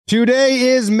Today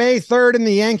is May 3rd, and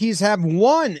the Yankees have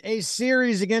won a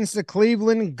series against the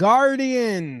Cleveland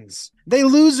Guardians. They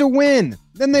lose a win,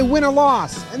 then they win a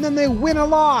loss, and then they win a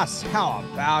loss. How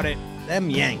about it? Them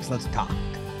Yanks, let's talk.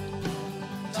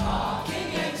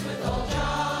 Talking Yanks with old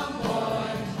John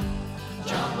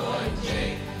Boy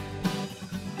Jake.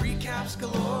 Recaps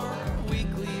galore,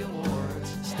 weekly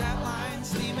awards, stat lines,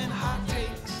 steam and hot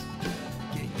takes.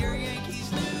 Get your Yankees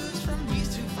news from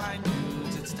these two fine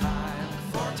dudes. It's time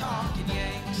for Talking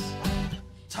Yanks.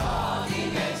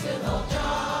 Talking Yanks with old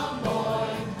John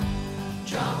Boy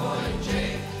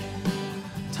Jake.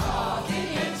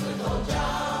 Talking Yanks with old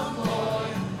John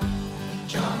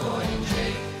Boy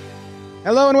Jake.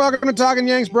 Hello and welcome to Talking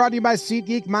Yanks, brought to you by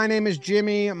SeatGeek. My name is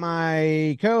Jimmy.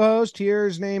 My co-host here,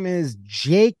 his name is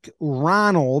Jake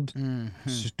Ronald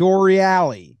Story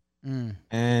Alley.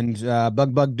 And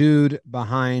Bug Dude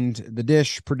behind the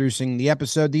dish producing the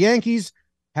episode. The Yankees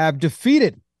have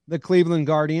defeated the Cleveland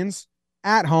Guardians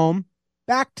at home,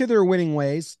 back to their winning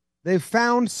ways. They've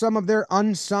found some of their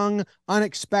unsung,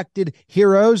 unexpected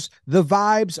heroes. The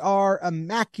vibes are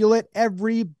immaculate.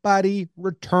 Everybody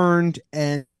returned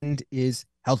and is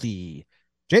healthy.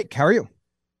 Jake, how are you?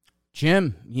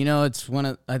 Jim, it's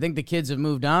I think the kids have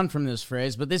moved on from this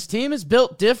phrase, but this team is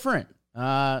built different.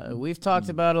 We've talked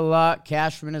about it a lot.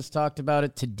 Cashman has talked about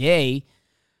it today.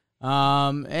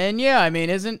 And yeah, I mean,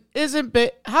 isn't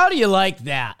big, how do you like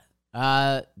that?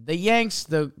 The Yanks,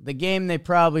 the game they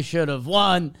probably should have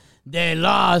won, they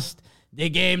lost. The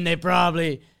game they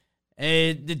probably,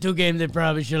 the two games they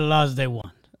probably should have lost, they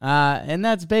won. And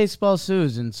that's baseball,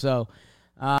 Susan. So,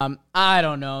 I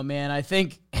don't know, man. I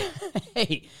think,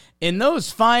 hey, in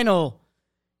those final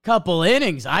couple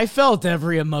innings, I felt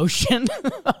every emotion.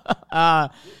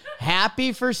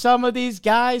 Happy for some of these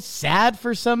guys, sad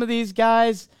for some of these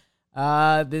guys.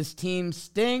 This team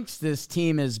stinks. This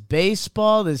team is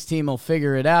baseball. This team will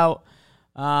figure it out.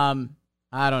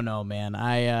 I don't know,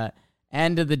 man.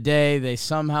 End of the day, they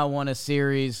somehow won a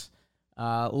series.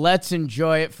 Let's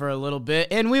enjoy it for a little bit.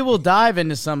 And we will dive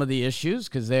into some of the issues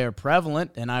because they are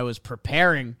prevalent. And I was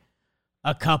preparing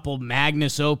a couple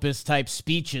Magnus Opus type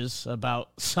speeches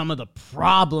about some of the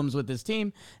problems with this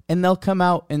team. And they'll come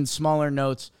out in smaller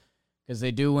notes because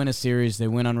they do win a series. They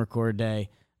win on record day.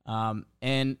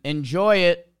 And enjoy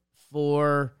it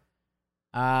for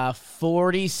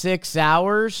 46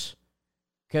 hours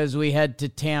because we head to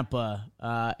Tampa.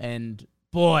 And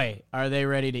boy, are they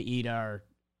ready to eat our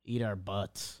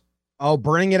butts. Oh,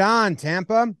 bring it on,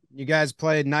 Tampa. You guys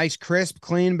played nice, crisp,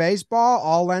 clean baseball,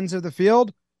 all ends of the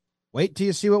field. Wait till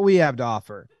you see what we have to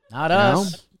offer. Not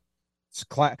us. It's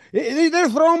they're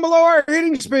throwing below our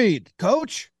hitting speed.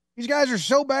 Coach, these guys are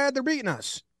so bad, they're beating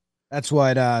us. That's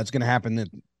what it's going to happen to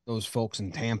those folks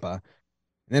in Tampa.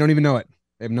 They don't even know it.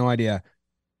 They have no idea.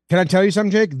 Can I tell you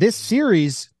something, Jake? This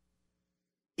series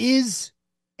is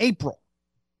April.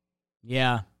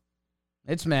 Yeah.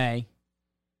 It's May.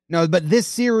 No, but this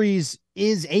series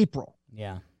is April.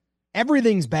 Yeah.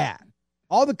 Everything's bad.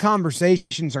 All the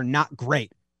conversations are not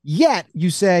great. Yet you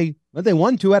say, well, they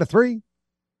won 2 out of 3.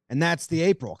 And that's the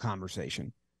April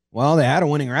conversation. Well, they had a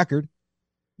winning record.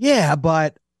 Yeah,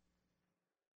 but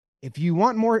if you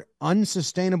want more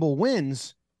unsustainable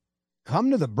wins,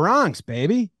 come to the Bronx,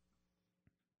 baby.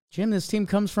 Jim, this team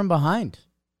comes from behind.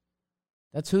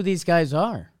 That's who these guys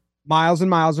are. Miles and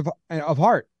miles of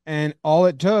heart. And all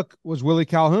it took was Willie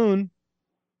Calhoun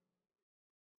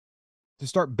to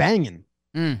start banging.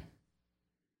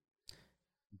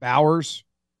 Bowers,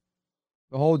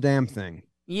 the whole damn thing.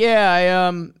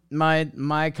 Yeah,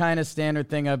 my kind of standard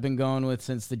thing I've been going with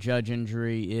since the Judge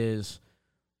injury is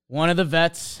one of the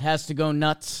vets has to go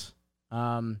nuts.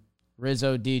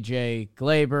 Rizzo, DJ,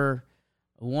 Glaber.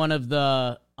 One of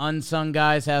the unsung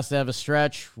guys has to have a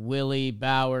stretch. Willie,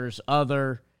 Bowers,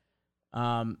 other.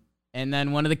 And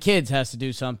then one of the kids has to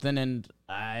do something, and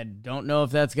I don't know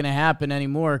if that's going to happen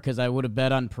anymore because I would have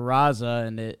bet on Peraza,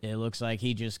 and it looks like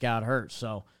he just got hurt.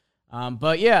 So,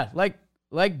 but yeah, like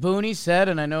Booney said,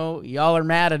 and I know y'all are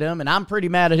mad at him, and I'm pretty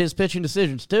mad at his pitching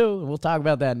decisions too, and we'll talk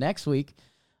about that next week.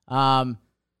 But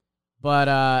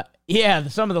yeah,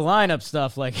 some of the lineup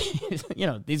stuff, like,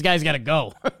 these guys got to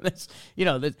go. It's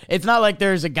not like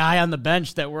there's a guy on the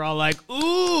bench that we're all like,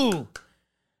 ooh,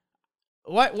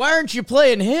 why aren't you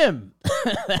playing him?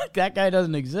 That guy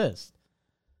doesn't exist.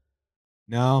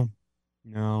 No.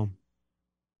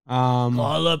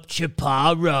 Call up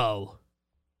Chaparro.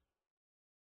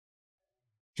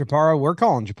 Chaparro, we're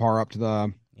calling Chaparro up to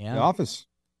the office.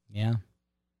 Yeah.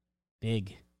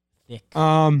 Big, thick.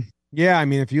 Yeah, I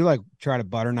mean, if you try to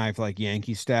butter knife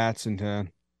Yankee stats into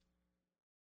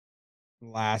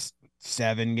last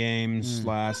 7 games,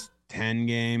 last 10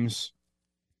 games.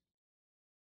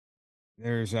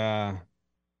 There's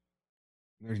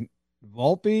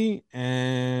Volpe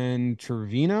and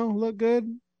Trevino look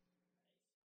good.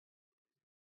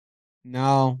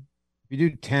 No. If you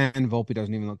do 10, Volpe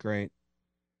doesn't even look great.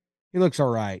 He looks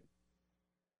all right.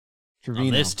 Trevino.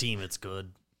 On this team, it's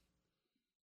good.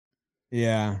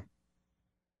 Yeah.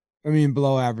 I mean,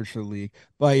 below average for the league.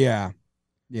 But yeah.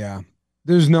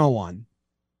 There's no one.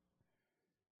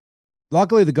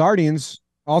 Luckily, the Guardians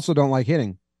also don't like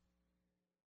hitting.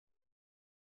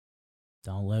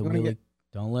 Don't let Willie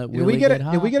get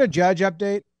hot. Did we get a Judge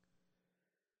update?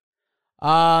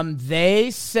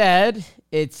 They said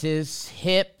it's his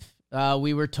hip.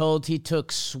 We were told he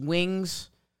took swings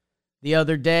the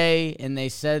other day, and they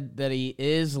said that he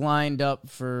is lined up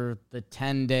for the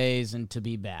 10 days and to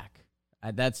be back.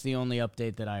 That's the only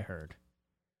update that I heard.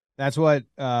 That's what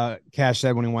Cash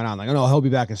said when he went on. Like, oh no, he'll be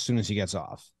back as soon as he gets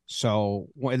off. So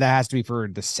that has to be for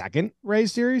the second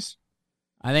Rays series.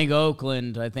 I think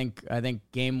Oakland. I think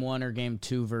game 1 or game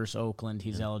 2 versus Oakland,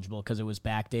 he's eligible because it was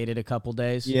backdated a couple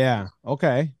days. Yeah.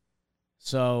 Okay.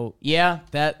 So yeah,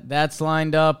 that's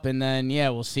lined up, and then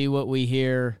we'll see what we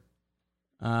hear.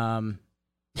 We'll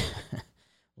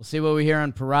see what we hear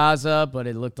on Peraza, but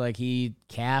it looked like he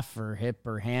calf or hip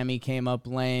or hammy came up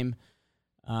lame.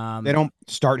 They don't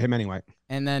start him anyway.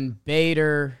 And then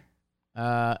Bader,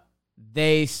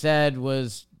 they said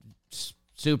was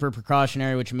super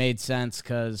precautionary, which made sense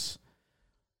because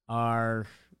our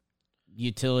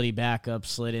utility backup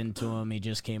slid into him. He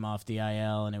just came off the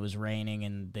IL, and it was raining,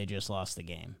 and they just lost the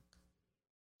game.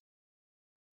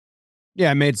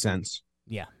 Yeah, it made sense.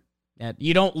 Yeah.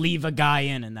 You don't leave a guy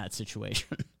in that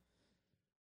situation.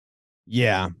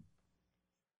 Yeah.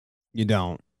 You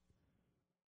don't.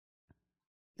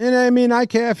 And I mean,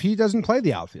 IKF, he doesn't play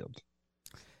the outfield.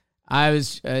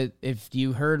 If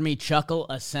you heard me chuckle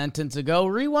a sentence ago,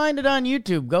 rewind it on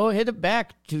YouTube. Go hit it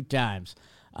back 2 times.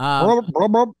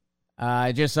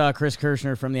 I just saw Chris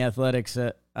Kirshner from The Athletics.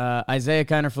 Isaiah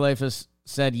Kiner-Falefa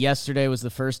said yesterday was the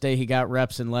first day he got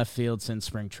reps in left field since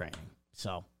spring training.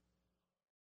 So.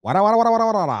 Why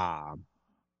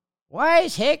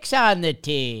is Hicks on the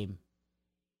team?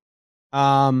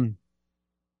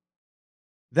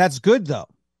 That's good, though.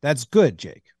 That's good,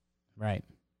 Jake. Right.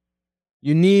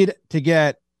 You need to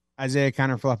get Isaiah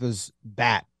Kiner-Falefa's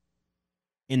bat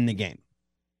in the game.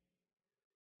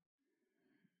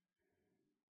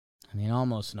 I mean,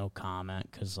 almost no comment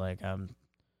because, like, I'm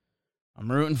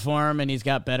rooting for him, and he's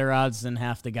got better odds than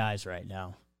half the guys right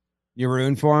now. You're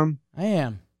rooting for him? I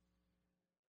am.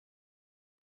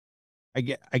 I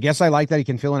guess I like that he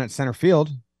can fill in at center field.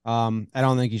 I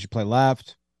don't think he should play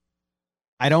left.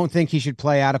 I don't think he should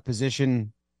play out of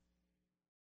position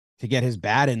to get his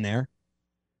bat in there.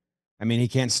 I mean, he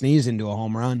can't sneeze into a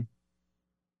home run.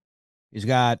 He's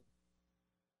got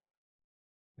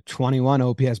 21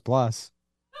 OPS plus.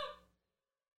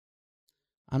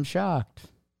 I'm shocked.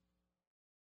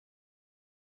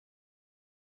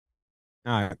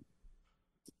 All right.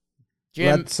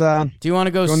 Jim, do you want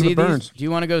to go see these? Do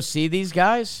you want to go see these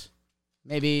guys?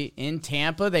 Maybe in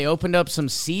Tampa, they opened up some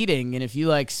seating, and if you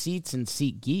like seats and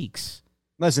seat geeks.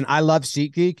 Listen, I love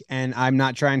SeatGeek, and I'm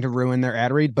not trying to ruin their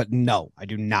ad read, but no, I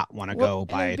do not want to go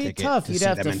buy a ticket. It'd be tough. You'd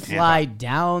have to fly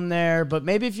down there, but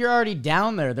maybe if you're already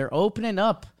down there, they're opening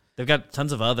up. They've got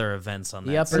tons of other events on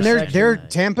that. And they're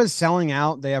Tampa's selling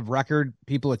out. They have record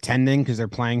people attending because they're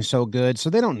playing so good, so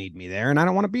they don't need me there, and I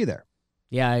don't want to be there.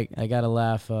 Yeah, I got to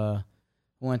laugh.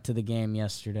 Went to the game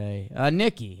yesterday.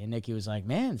 Nikki was like,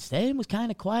 man, the stadium was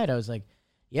kind of quiet. I was like,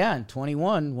 yeah, in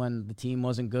 21, when the team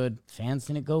wasn't good, fans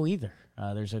didn't go either.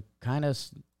 There's a kind of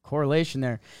correlation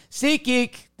there.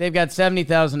 SeatGeek, they've got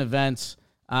 70,000 events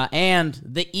and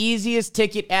the easiest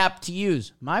ticket app to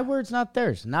use. My word's not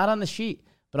theirs, not on the sheet,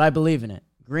 but I believe in it.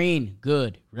 Green,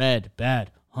 good. Red,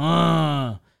 bad.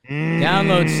 Download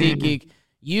SeatGeek.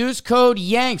 Use code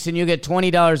YANKS and you'll get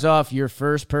 $20 off your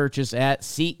first purchase at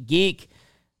SeatGeek.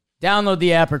 Download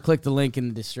the app or click the link in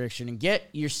the description and get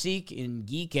your seat and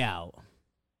geek out.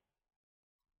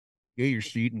 Get your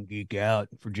seat and geek out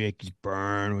for Jakey's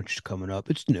Burn, which is coming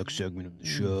up. It's the next segment of the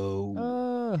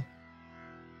show.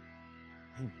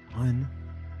 Hang on.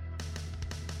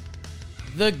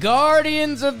 The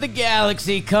Guardians of the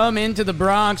Galaxy come into the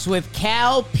Bronx with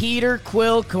Cal, Peter,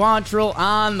 Quill, Quantrill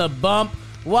on the bump,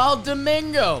 while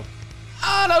Domingo,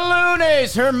 Ana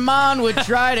Lunes, Herman would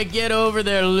try to get over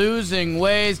their losing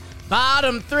ways.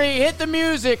 Bottom 3, hit the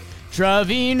music.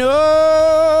 Trevino,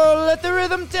 let the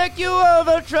rhythm take you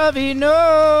over.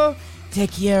 Trevino, Te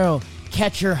quiero,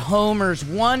 catcher homers,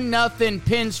 1-0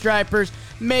 pinstripers.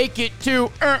 make it to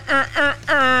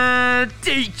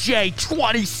DJ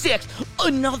 26.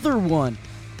 Another one.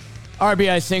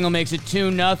 RBI single makes it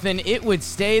 2-0. It would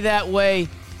stay that way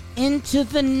into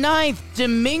the ninth.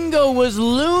 Domingo was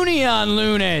loony on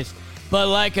Lunes. But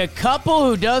like a couple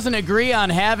who doesn't agree on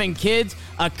having kids,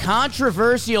 a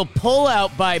controversial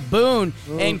pullout by Boone,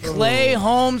 and Clay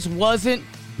Holmes wasn't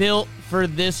built for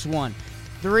this one.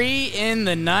 3 in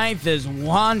the ninth as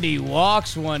Wandy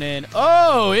walks one in.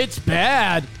 Oh, it's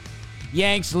bad.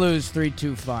 Yanks lose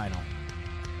 3-2 final.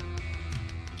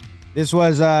 This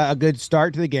was a good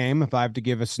start to the game. If I have to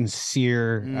give a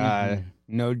sincere,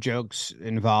 no jokes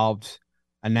involved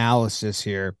analysis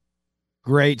here.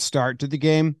 Great start to the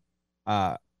game.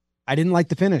 I didn't like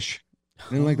the finish. I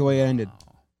didn't like the way it ended.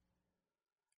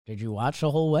 Did you watch the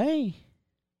whole way?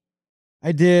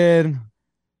 I did.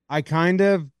 I kind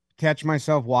of catch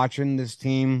myself watching this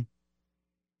team.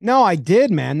 No, I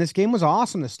did, man. This game was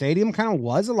awesome. The stadium kind of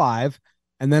was alive.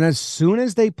 And then as soon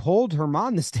as they pulled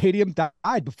Herman, the stadium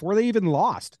died before they even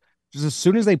lost. Just as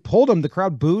soon as they pulled him, the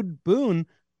crowd booed Boone,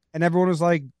 and everyone was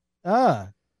like,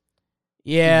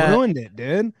 yeah, ruined it,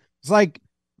 dude. It's like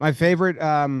my favorite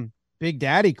Big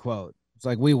Daddy quote. It's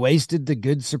like, we wasted the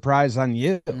good surprise on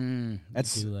you.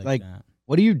 That's like that.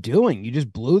 What are you doing? You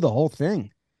just blew the whole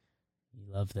thing.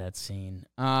 You love that scene.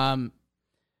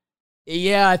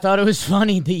 Yeah, I thought it was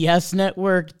funny. The Yes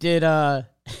Network did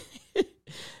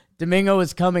Domingo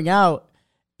was coming out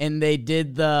and they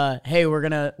did the, hey, we're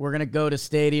gonna go to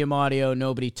stadium audio,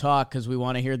 nobody talk because we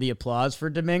want to hear the applause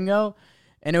for Domingo.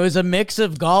 And it was a mix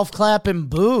of golf clap and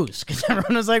boos because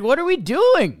everyone was like, what are we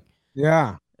doing?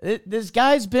 Yeah. This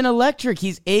guy's been electric.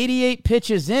 He's 88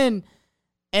 pitches in,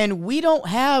 and we don't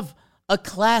have a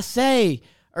Class A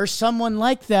or someone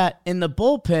like that in the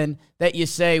bullpen that you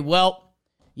say, well,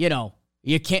 you know,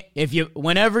 you can't,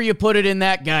 whenever you put it in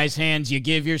that guy's hands, you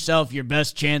give yourself your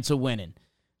best chance of winning.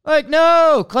 Like,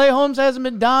 no, Clay Holmes hasn't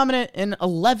been dominant in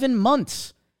 11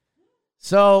 months.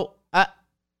 So,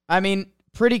 I mean,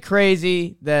 pretty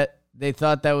crazy that they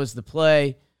thought that was the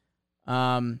play.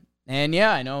 And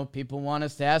yeah, I know people want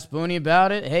us to ask Booney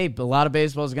about it. Hey, a lot of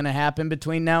baseball is going to happen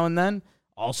between now and then.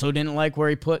 Also didn't like where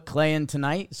he put Clay in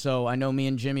tonight. So I know me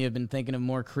and Jimmy have been thinking of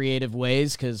more creative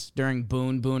ways because during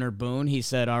Boone, he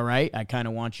said, all right, I kind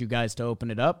of want you guys to open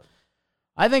it up.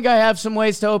 I think I have some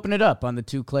ways to open it up on the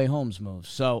 2 Clay Holmes moves.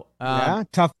 So yeah,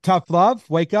 tough love.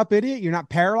 Wake up, idiot. You're not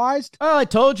paralyzed. Oh, I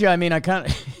told you. I mean, I kind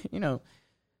of,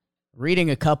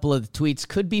 reading a couple of the tweets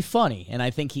could be funny. And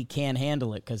I think he can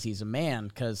handle it because he's a man.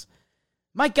 Because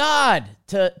my God,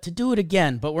 to do it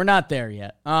again, but we're not there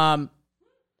yet. And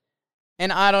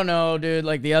I don't know, dude,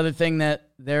 like the other thing that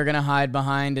they're going to hide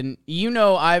behind, and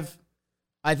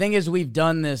I think as we've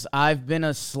done this, I've been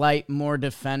a slight more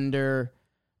defender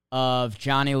of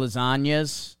Johnny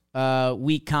Lasagna's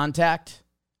weak contact.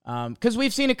 Because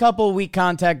we've seen a couple of weak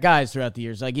contact guys throughout the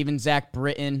years, like even Zach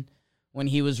Britton when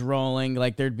he was rolling,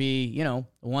 like there'd be,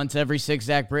 once every 6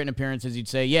 Zach Britton appearances, you'd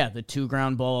say, yeah, the 2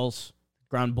 ground balls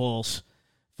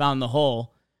found the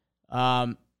hole.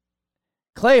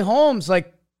 Clay Holmes,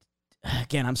 like,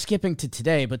 again, I'm skipping to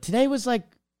today, but today was like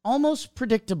almost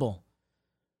predictable.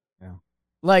 Yeah.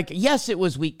 Like, yes, it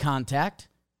was weak contact,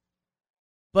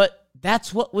 but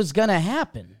that's what was going to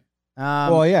happen.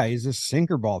 Well, yeah, he's a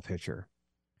sinker ball pitcher.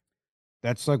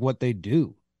 That's like what they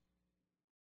do.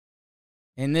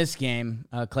 In this game,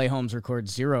 Clay Holmes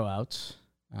records 0 outs.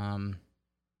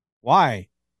 Why?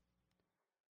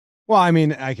 Well, I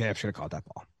mean, I should have called that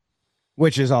ball.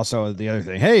 Which is also the other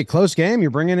thing. Hey, close game. You're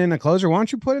bringing in a closer. Why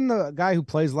don't you put in the guy who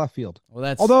plays left field? Well,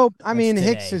 that's today.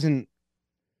 Hicks isn't.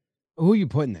 Who are you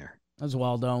putting there?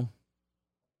 Oswaldo.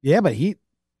 Yeah, but he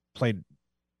played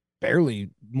barely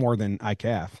more than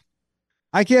IKF.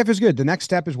 IKF is good. The next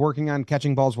step is working on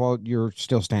catching balls while you're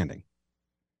still standing.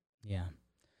 Yeah.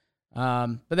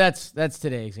 But that's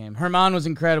today's game. Herman was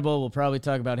incredible. We'll probably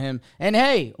talk about him. And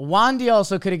hey, Wandy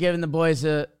also could have given the boys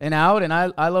an out, and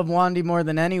I love Wandy more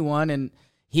than anyone. And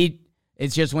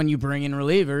it's just when you bring in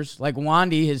relievers, like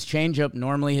Wandy, his changeup,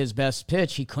 normally his best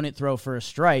pitch, he couldn't throw for a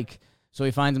strike. So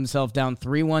he finds himself down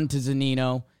 3-1 to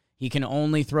Zunino. He can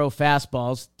only throw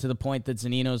fastballs to the point that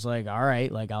Zunino's like, all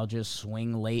right, like I'll just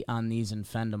swing late on these and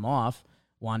fend them off.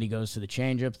 Wandy goes to the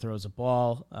changeup, throws a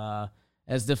ball,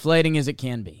 as deflating as it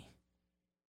can be.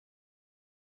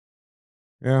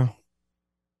 Yeah.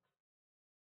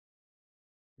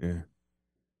 Yeah.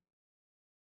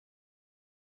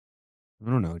 I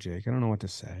don't know, Jake. I don't know what to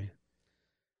say.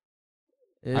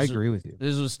 I agree with you.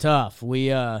 This was tough.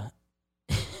 We,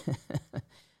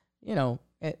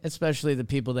 especially the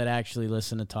people that actually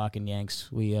listen to Talking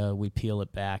Yanks, we peel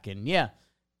it back. And yeah,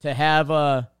 to have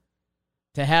a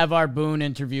to have our Boone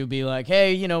interview be like,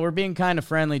 hey, we're being kind of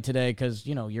friendly today because,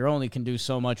 you only can do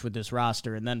so much with this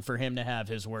roster. And then for him to have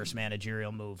his worst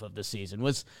managerial move of the season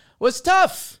was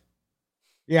tough.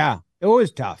 Yeah, it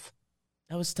was tough.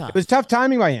 That was tough. It was tough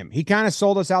timing by him. He kind of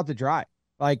sold us out to dry.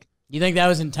 Like, you think that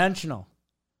was intentional?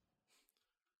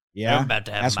 Yeah. I'm about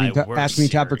to have ask me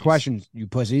tougher questions, you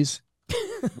pussies.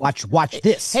 Watch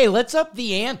this. Hey, let's up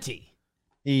the ante.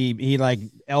 He like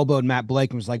elbowed Matt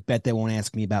Blake and was like, bet they won't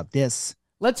ask me about this.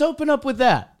 Let's open up with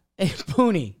that. Hey,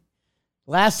 Booney,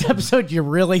 last episode you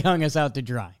really hung us out to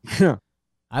dry.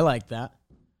 I like that.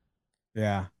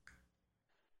 Yeah.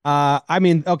 I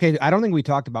mean, okay, I don't think we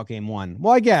talked about game 1.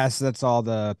 Well, I guess that's all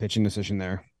the pitching decision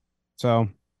there. So,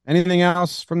 anything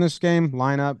else from this game?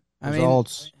 Lineup,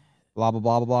 results, blah, blah,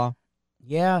 blah, blah, blah.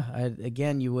 Yeah,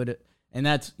 again, you would,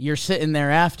 and you're sitting there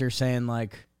after saying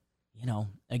like,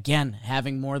 again,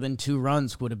 having more than 2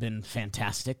 runs would have been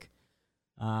fantastic.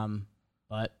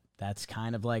 But that's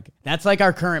kind of that's like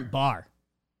our current bar.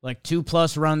 Like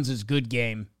 2+ runs is good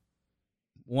game,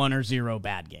 1 or 0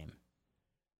 bad game.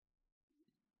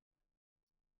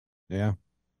 Yeah.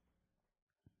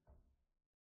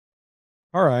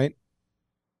 All right.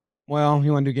 Well,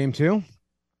 you want to do game 2?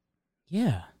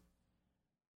 Yeah.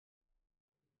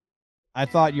 I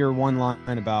thought your one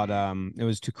line about it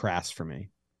was too crass for me.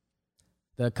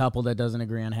 The couple that doesn't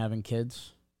agree on having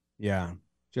kids. Yeah.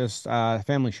 Just a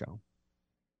family show.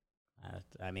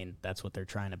 I mean, that's what they're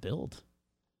trying to build.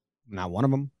 Not one of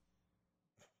them.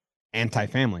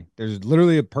 Anti-family. There's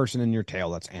literally a person in your tail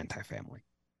that's anti-family.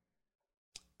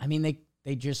 I mean,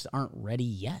 they just aren't ready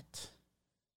yet.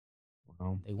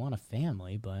 Well, they want a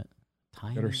family, but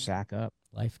time better sack up.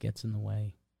 Life gets in the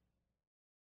way.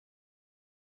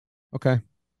 Okay.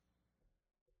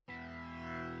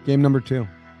 Game number 2.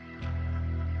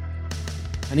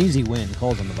 An easy win.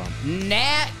 Cole's on the bump.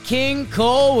 Nat King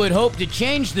Cole would hope to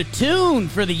change the tune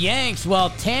for the Yanks, while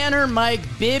Tanner Mike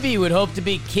Bibby would hope to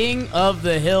be king of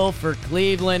the hill for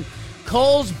Cleveland.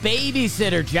 Cole's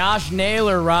babysitter, Josh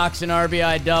Naylor, rocks an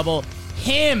RBI double.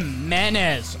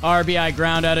 Jimenez, RBI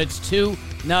ground out. It's 2-0,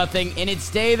 and it'd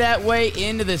stay that way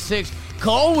into the 6th.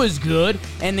 Cole was good,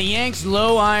 and the Yanks'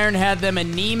 low iron had them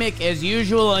anemic as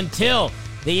usual until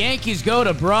the Yankees go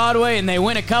to Broadway and they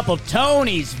win a couple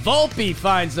Tonys. Volpe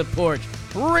finds the porch.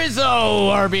 Rizzo,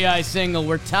 RBI single.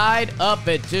 We're tied up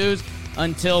at 2s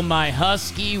until my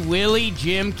Husky, Willie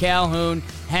Jim Calhoun,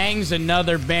 hangs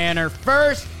another banner.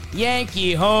 First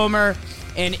Yankee homer,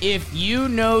 and if you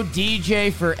know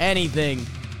DJ for anything,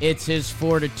 it's his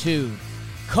fortitude.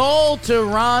 Cole to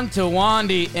Ron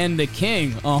Tawandi and the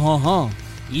King.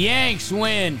 Yanks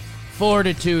win.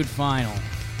 Fortitude final.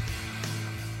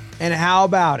 And how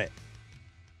about it?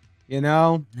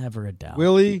 Never a doubt.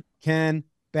 Willie can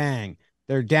bang.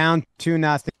 They're down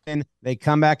 2-0. They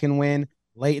come back and win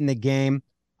late in the game.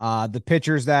 The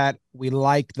pitchers that we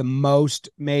like the most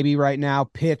maybe right now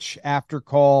pitch after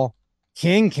Cole.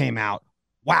 King came out.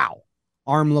 Wow.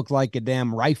 Arm looked like a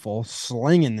damn rifle,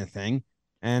 slinging the thing.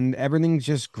 And everything's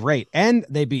just great. And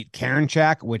they beat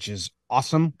Karinchak, which is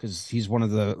awesome because he's one of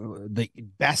the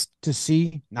best to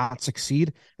see not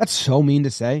succeed. That's so mean to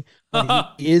say.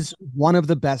 But he is one of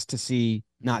the best to see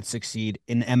not succeed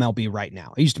in MLB right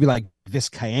now. It used to be like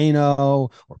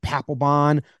Vizcaino or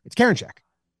Papelbon. It's Karinchak.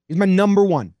 He's my number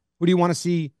 1. Who do you want to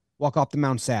see walk off the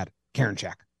mound sad?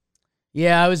 Karinchak.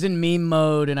 Yeah, I was in meme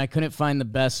mode and I couldn't find the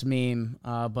best meme,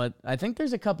 but I think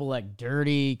there's a couple like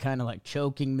dirty, kind of like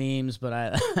choking memes.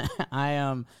 But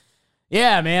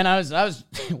yeah, man, I was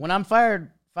when I'm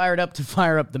fired up to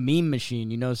fire up the meme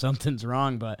machine, something's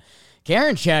wrong. But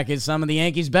Karinchak is some of the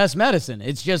Yankees' best medicine.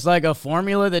 It's just like a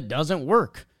formula that doesn't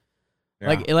work.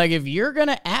 Yeah. Like if you're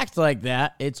gonna act like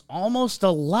that, it's almost a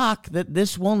lock that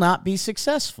this will not be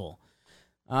successful.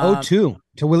 0-2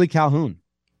 to Willie Calhoun.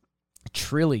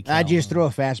 Trilly. I just throw a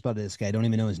fastball to this guy. I don't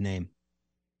even know his name.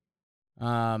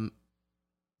 I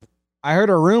heard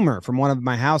a rumor from one of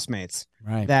my housemates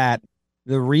that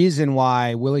the reason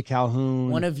why Willie Calhoun,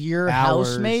 one of your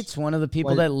housemates, one of the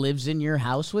people that lives in your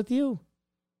house with you.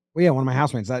 Well, yeah, one of my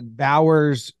housemates. That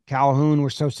Bowers, Calhoun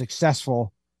were so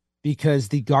successful because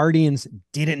the Guardians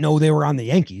didn't know they were on the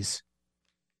Yankees,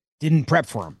 didn't prep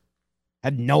for them,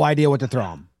 had no idea what to throw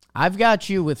them. I've got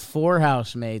you with 4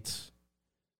 housemates.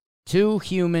 2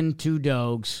 human, 2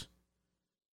 dogs.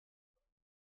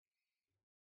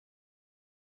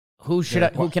 Who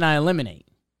can I eliminate?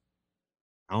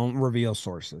 I don't reveal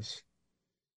sources.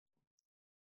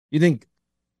 You think?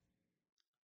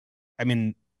 I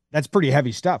mean, that's pretty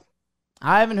heavy stuff.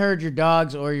 I haven't heard your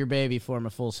dogs or your baby form a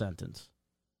full sentence.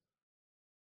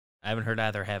 I haven't heard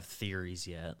either have theories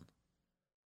yet.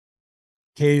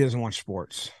 Katie doesn't watch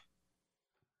sports.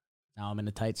 Now I'm in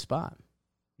a tight spot.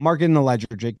 Mark it in the ledger.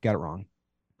 Jake got it wrong.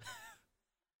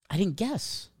 I didn't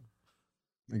guess.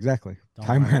 Exactly. Don't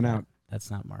Time mark ran that. out.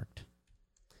 That's not marked.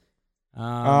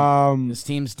 Um, This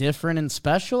team's different and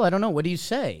special. I don't know. What do you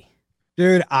say?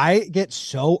 Dude, I get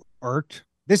so irked.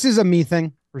 This is a me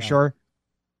thing for Right. sure.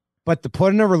 But to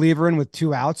put in a reliever in with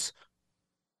 2 outs,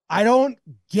 I don't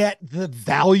get the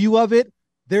value of it.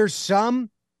 There's some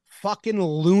fucking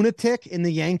lunatic in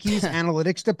the Yankees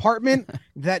analytics department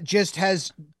that just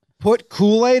has put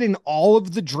Kool-Aid in all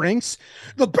of the drinks.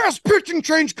 The best pitching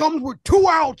change comes with 2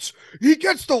 outs. He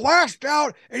gets the last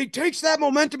out and he takes that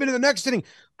momentum into the next inning.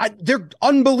 They're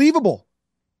unbelievable.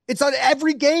 It's on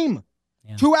every game.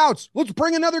 Yeah. 2 outs. Let's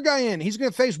bring another guy in. He's going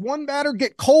to face one batter,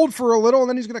 get cold for a little, and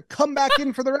then he's going to come back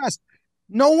in for the rest.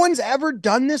 No one's ever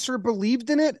done this or believed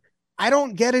in it. I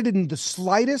don't get it in the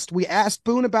slightest. We asked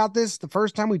Boone about this the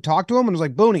first time we talked to him and was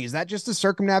like, Booney, is that just to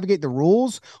circumnavigate the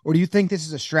rules? Or do you think this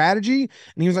is a strategy?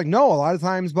 And he was like, no, a lot of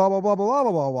times, blah, blah, blah, blah,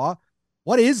 blah, blah, blah.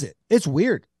 What is it? It's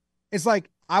weird. It's like,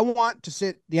 I want to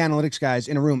sit the analytics guys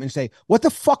in a room and say, what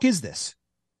the fuck is this?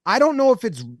 I don't know if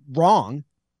it's wrong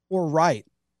or right,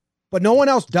 but no one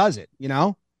else does it, you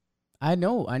know? I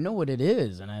know what it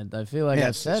is, and I feel like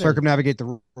I've said circumnavigate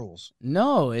the rules.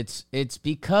 No, it's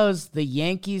because the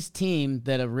Yankees team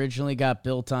that originally got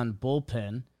built on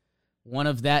bullpen, one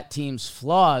of that team's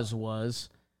flaws was,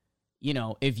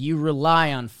 if you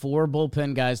rely on 4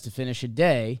 bullpen guys to finish a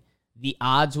day, the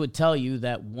odds would tell you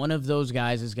that one of those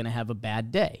guys is going to have a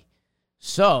bad day.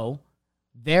 So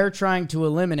they're trying to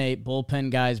eliminate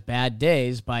bullpen guys' bad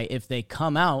days by if they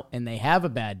come out and they have a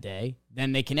bad day,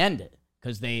 then they can end it.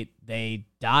 Because they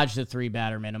dodge the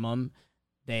 3-batter minimum,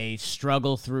 they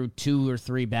struggle through 2 or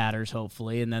 3 batters,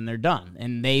 hopefully, and then they're done.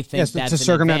 And they think that's to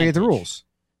circumnavigate the advantage. rules.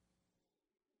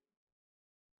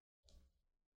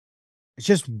 It's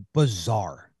just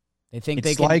bizarre. They think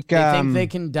It's they think they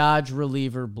can dodge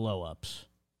reliever blowups.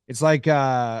 It's like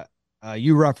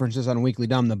you reference this on Weekly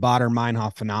Dumb, the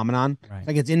Bader-Meinhof phenomenon. Right.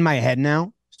 Like it's in my head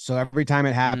now. So every time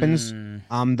it happens,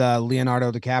 I'm the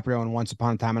Leonardo DiCaprio in Once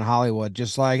Upon a Time in Hollywood,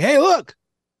 just like, hey, look,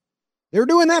 they're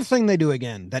doing that thing they do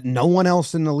again that no one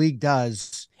else in the league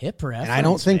does. Hip reference, and I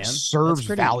don't think man. serves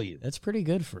value. That's pretty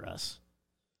good for us.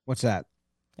 What's that?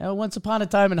 Once Upon a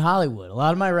Time in Hollywood. A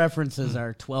lot of my references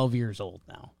are 12 years old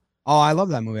now. Oh, I love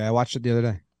that movie. I watched it the other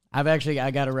day. I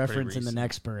got a reference in the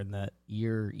next burn that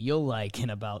you'll like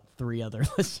in about 3 other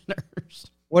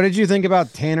listeners. What did you think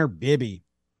about Tanner Bibby?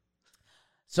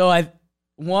 So I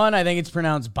think it's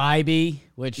pronounced Bybee,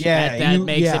 which that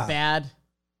makes it bad.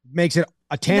 Makes it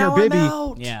a Tanner Bibby.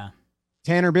 Yeah.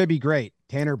 Tanner Bibby, great.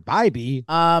 Tanner Bybee.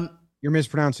 You're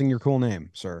mispronouncing your cool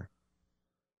name, sir.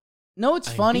 No, it's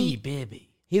funny. Bibby.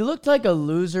 He looked like a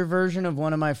loser version of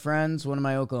one of my friends, one of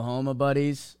my Oklahoma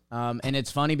buddies. And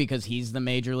it's funny because he's the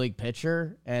major league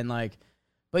pitcher, and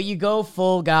but you go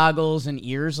full goggles and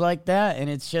ears like that, and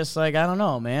it's just like, I don't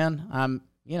know, man.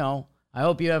 I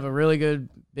hope you have a really good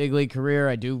big league career.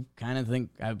 I do kind of think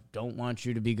I don't want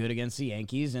you to be good against the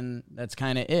Yankees, and that's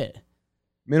kind of it.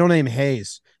 Middle name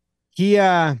Hayes. He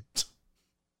okay,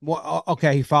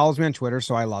 he follows me on Twitter,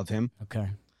 so I love him. Okay.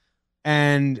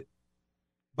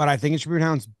 But I think it should be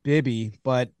pronounced Bibby,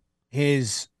 but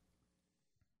his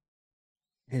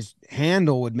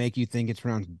handle would make you think it's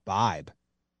pronounced Bibe,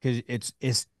 because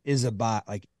is a vibe,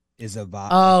 like is a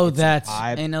vibe. Oh, that's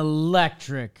an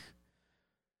electric.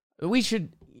 We should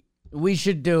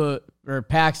do it, or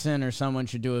Paxton or someone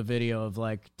should do a video of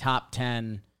top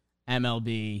 10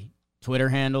 MLB Twitter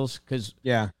handles, because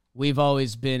we've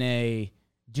always been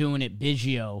doing it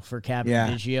Biggio for Captain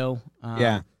Biggio.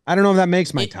 I don't know if that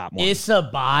makes my top one. It's a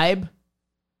vibe.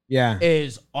 Yeah,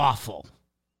 is awful.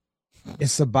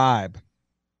 It's a vibe,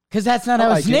 because that's not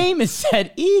how his name is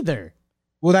said either.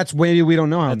 Well, that's maybe we don't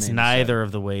know how. That's neither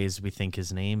of the ways we think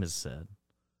his name is said.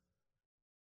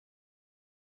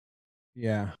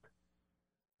 Yeah.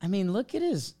 I mean, look at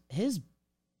his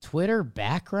Twitter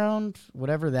background,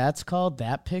 whatever that's called.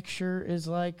 That picture is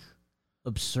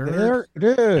absurd.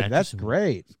 Dude, that's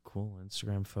great. Cool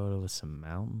Instagram photo with some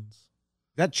mountains.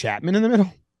 Is that Chapman in the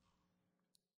middle?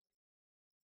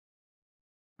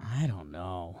 I don't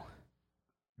know.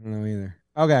 I don't know either.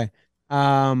 Okay.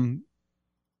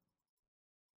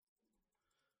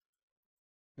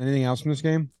 Anything else from this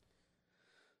game?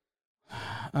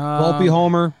 Volpe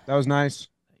homer. That was nice.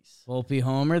 Volpe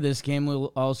homer. This game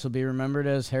will also be remembered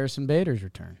as Harrison Bader's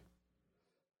return.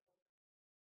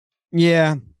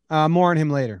 Yeah. More on him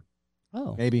later.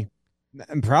 Oh. Maybe.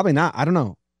 Probably not. I don't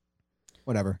know.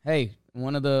 Whatever. Hey,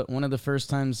 one of the first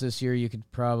times this year you could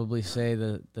probably say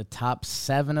the top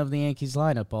 7 of the Yankees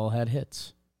lineup all had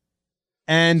hits.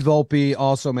 And Volpe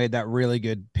also made that really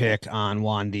good pick on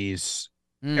Wandy's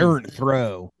errant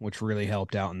throw, which really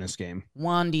helped out in this game.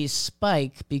 Wandy's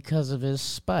spike because of his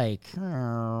spike.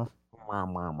 Oh.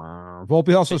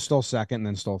 Volpe also stole second and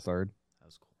then stole third. That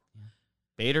was cool.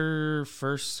 Bader,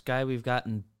 first guy we've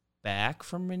gotten back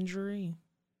from injury.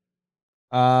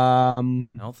 I don't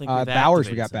think Bowers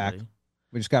we got back.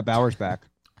 We just got Bowers back.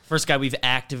 First guy we've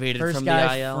activated First from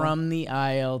guy the IL. from the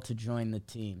IL to join the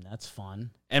team. That's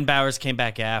fun. And Bowers came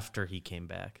back after he came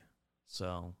back.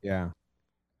 So yeah,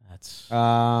 that's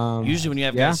usually when you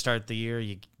have guys start the year,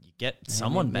 you get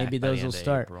someone back. Maybe by those the will end of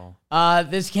start. April.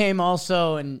 This game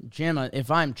also, and Jim, if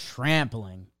I'm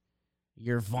trampling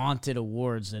your vaunted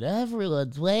awards that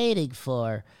everyone's waiting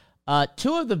for,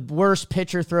 two of the worst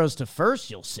pitcher throws to first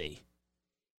you'll see.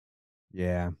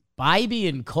 Yeah. Bybee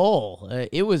and Cole.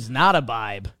 It was not a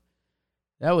bibe.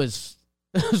 Those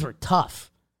were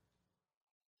tough.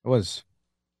 It was.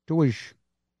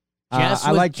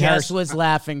 Jess was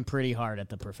laughing pretty hard at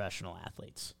the professional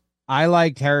athletes. I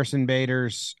liked Harrison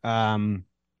Bader's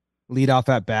leadoff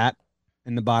at bat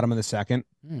in the bottom of the second.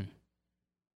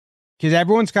 Because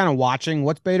everyone's kind of watching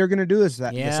what's Bader going to do this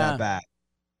at bat.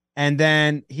 And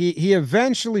then he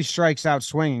eventually strikes out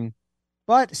swinging,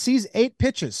 but sees 8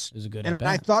 pitches. It was a good and at bat.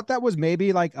 I thought that was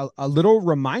maybe like a little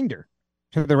reminder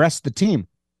to the rest of the team.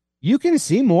 You can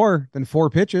see more than 4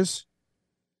 pitches.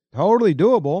 Totally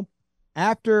doable.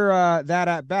 After that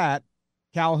at bat,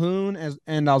 Calhoun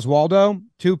and Oswaldo,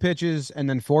 2 pitches and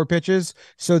then 4 pitches.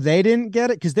 So they didn't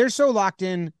get it because they're so locked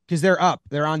in because they're up.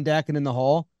 They're on deck and in the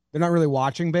hole. They're not really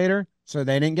watching Bader, so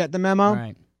they didn't get the memo.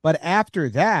 Right. But after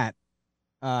that,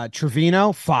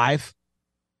 Trevino, 5.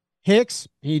 Hicks,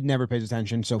 he never pays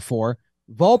attention, so 4.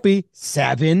 Volpe,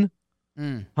 7.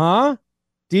 Huh?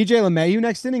 DJ LeMahieu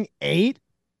next inning, 8.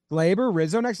 Glaber,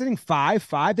 Rizzo next inning,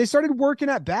 5. They started working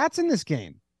at bats in this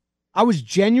game. I was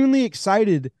genuinely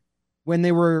excited when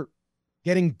they were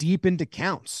getting deep into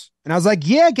counts. And I was like,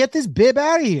 yeah, get this bib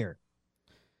out of here.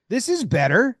 This is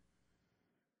better.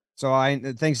 So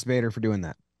thanks to Bader for doing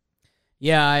that.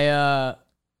 Yeah,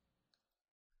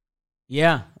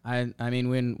 I mean,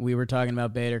 when we were talking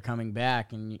about Bader coming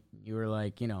back and you were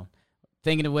like,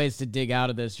 thinking of ways to dig out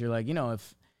of this, you're like,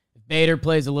 if Bader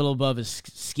plays a little above his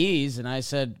skis, and I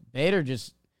said, Bader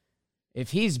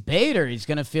if he's Bader, he's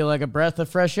going to feel like a breath of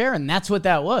fresh air, and that's what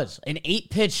that was. An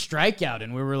 8-pitch strikeout,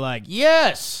 and we were like,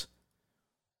 yes,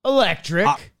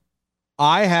 electric.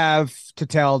 I have to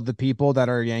tell the people that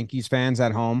are Yankees fans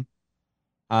at home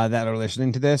that are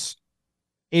listening to this,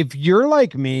 if you're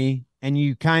like me and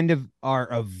you kind of are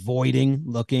avoiding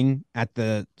looking at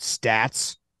the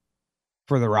stats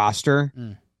for the roster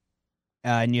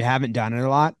and you haven't done it a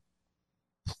lot,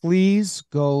 please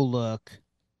go look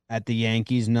at the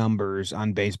Yankees numbers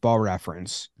on Baseball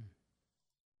Reference.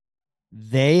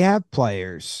 They have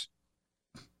players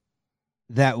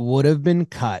that would have been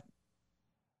cut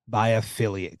by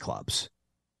affiliate clubs.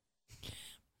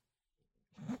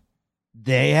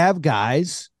 They have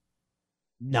guys,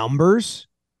 numbers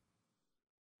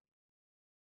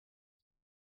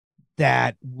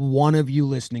that one of you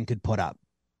listening could put up.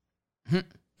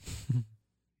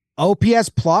 OPS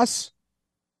plus,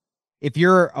 if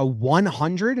you're a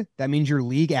 100, that means your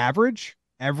league average.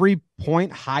 Every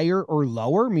point higher or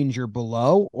lower means you're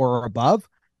below or above.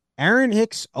 Aaron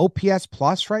Hicks' OPS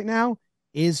plus right now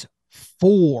is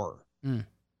 4.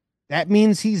 That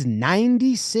means he's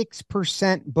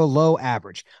 96% below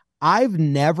average. I've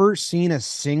never seen a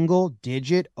single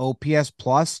digit OPS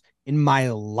plus in my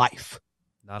life.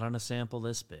 Not on a sample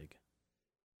this big.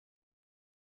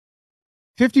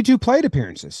 52 plate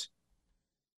appearances.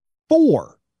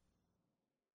 4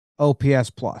 OPS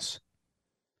plus.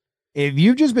 If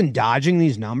you've just been dodging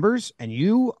these numbers and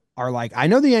you are like, I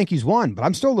know the Yankees won, but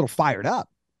I'm still a little fired up,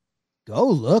 go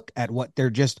look at what they're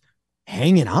just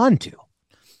hanging on to.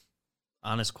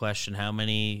 Honest question, how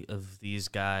many of these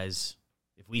guys,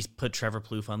 if we put Trevor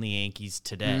Plouffe on the Yankees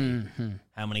today,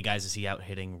 how many guys is he out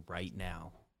hitting right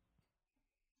now?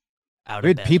 Out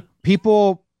of bed.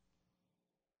 People,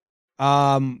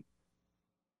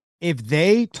 if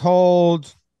they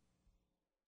told,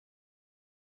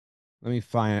 let me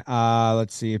find,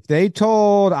 let's see. If they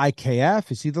told IKF,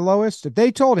 is he the lowest? If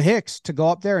they told Hicks to go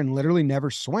up there and literally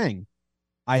never swing,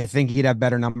 I think he'd have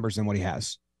better numbers than what he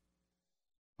has.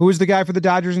 Who was the guy for the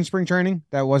Dodgers in spring training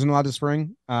that wasn't allowed to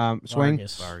swing?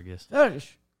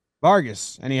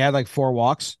 Vargas. And he had like 4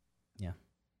 walks. Yeah.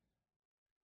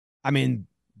 I mean,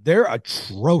 they're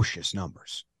atrocious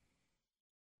numbers.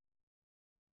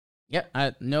 Yeah.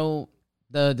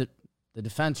 The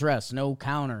defense rests, no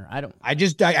counter.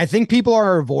 I think people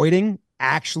are avoiding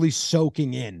actually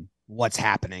soaking in what's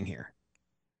happening here.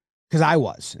 because I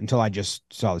was until I just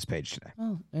saw this page today.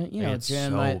 Well, you know, It's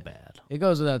Jim, so bad. it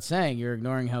goes without saying you're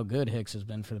ignoring how good Hicks has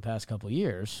been for the past couple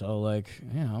years. So, like,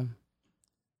 you know,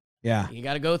 Yeah. you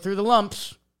got to go through the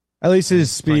lumps. At least his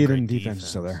He's playing speed great and defense is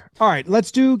still defense. there. All right,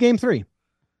 let's do game 3.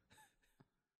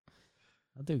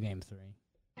 I'll do game 3.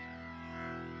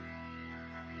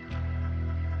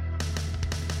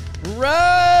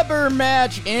 Rubber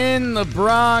match in the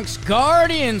Bronx.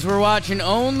 Guardians were watching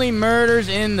only murders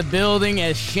in the building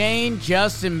as Shane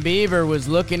Justin Bieber was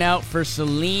looking out for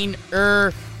Celine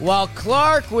while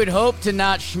Clark would hope to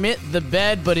not Schmidt the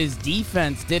bed, but his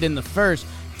defense did in the first.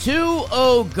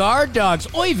 2-0 guard dogs.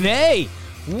 Oy vey!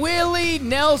 Willie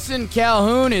Nelson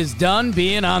Calhoun is done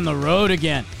being on the road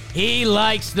again. He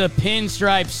likes the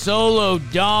pinstripe solo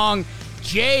dong.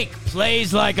 Jake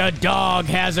plays like a dog,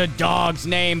 has a dog's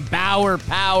name, Bauer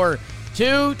Power.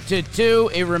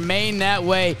 2-2. It remained that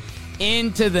way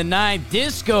into the 9th.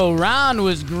 Disco Ron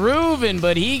was grooving,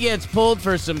 but he gets pulled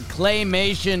for some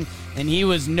claymation, and he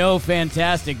was no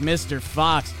fantastic Mr.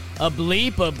 Fox. A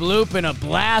bleep, a bloop, and a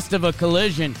blast of a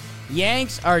collision.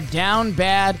 Yanks are down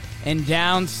bad and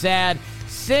down sad.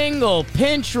 Single,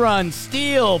 pinch run,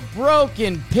 steal,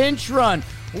 broken, pinch run.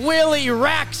 Willie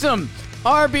racks him.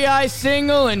 RBI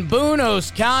single and Buenos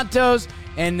Cantos,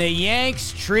 and the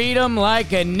Yanks treat him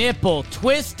like a nipple.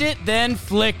 Twist it, then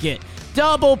flick it.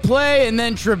 Double play, and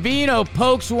then Trevino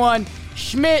pokes one.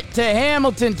 Schmidt to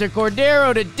Hamilton to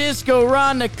Cordero to Disco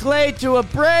Ron to Clay to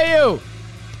Abreu.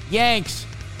 Yanks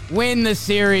win the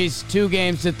series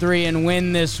 2-3 and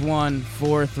win this one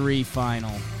 4-3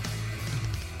 final.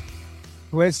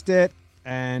 Twist it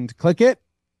and click it.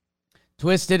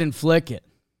 Twist it and flick it.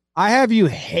 I have you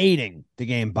hating the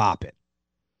game Bop It.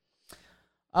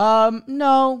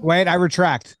 No. Wait, I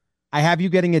retract. I have you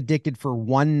getting addicted for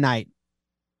one night,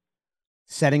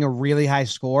 setting a really high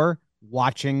score,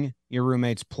 watching your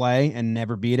roommates play and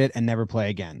never beat it and never play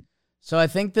again. So I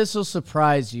think this will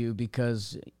surprise you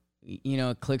because, you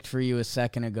know, it clicked for you a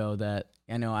second ago that,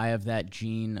 I know I have that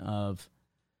gene of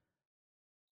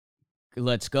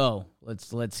let's go.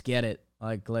 Let's get it.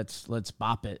 Like, let's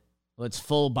bop it. Let's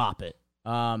full bop it.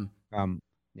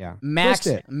 Yeah.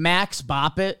 Max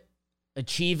bop it,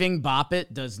 achieving bop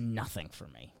it does nothing for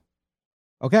me.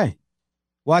 Okay.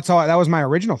 Well, that was my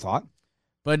original thought.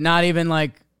 But not even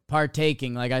like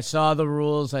partaking. Like, I saw the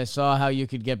rules, I saw how you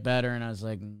could get better, and I was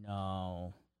like,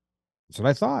 no. That's what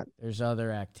I thought. There's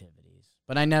other activities.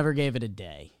 But I never gave it a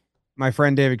day. My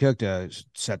friend David Cook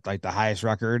set like the highest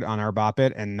record on our Bop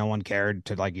It, and no one cared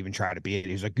to like even try to beat it.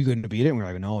 He was like, "You couldn't beat it," and we're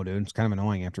like, "No, dude, it's kind of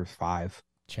annoying after 5."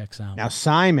 Checks out. Now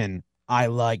Simon, I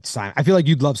liked Simon. I feel like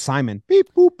you'd love Simon.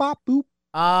 Beep boop bop boop.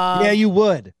 Yeah, you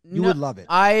would. You would love it.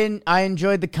 I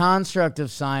enjoyed the construct of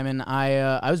Simon.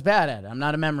 I was bad at it. I'm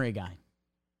not a memory guy.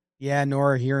 Yeah,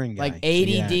 nor a hearing guy. Like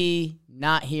ADD,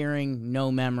 not hearing,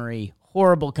 no memory.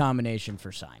 Horrible combination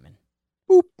for Simon.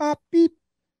 Boop bop beep.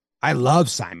 I love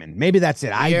Simon. Maybe that's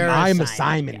it. I'm a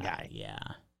Simon guy. Yeah.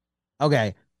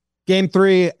 Okay. Game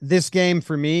 3. This game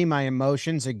for me, my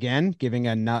emotions again, giving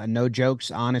a no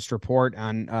jokes, honest report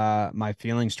on my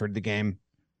feelings toward the game.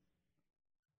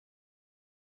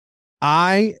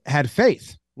 I had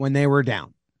faith when they were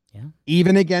down. Yeah.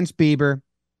 Even against Bieber.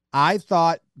 I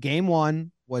thought game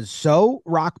 1 was so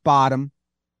rock bottom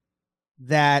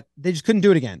that they just couldn't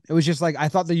do it again. It was just like, I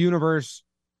thought the universe,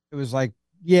 it was like,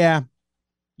 yeah,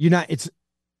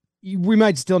 we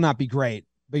might still not be great,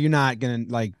 but you're not going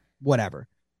to like, whatever.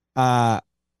 I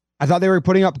thought they were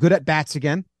putting up good at bats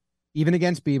again, even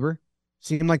against Bieber.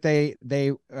 Seemed like they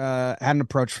had an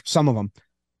approach, some of them.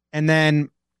 And then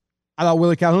I thought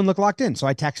Willie Calhoun looked locked in. So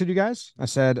I texted you guys. I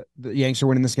said, the Yanks are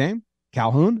winning this game.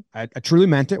 Calhoun. I truly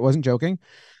meant it. Wasn't joking.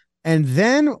 And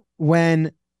then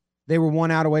when they were 1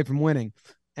 out away from winning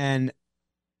and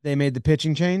they made the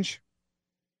pitching change,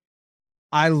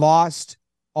 I lost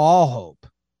all hope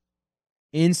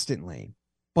instantly.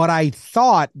 But I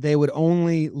thought they would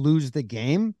only lose the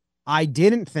game. I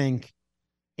didn't think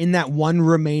in that one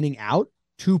remaining out,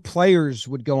 2 players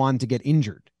would go on to get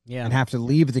injured and have to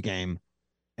leave the game,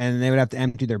 and they would have to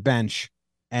empty their bench.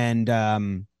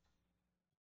 And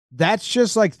that's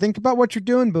just like, think about what you're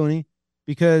doing, Booney,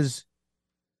 because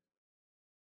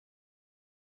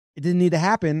it didn't need to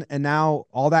happen, and now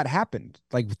all that happened.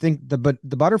 Like, think the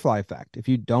butterfly effect. If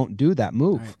you don't do that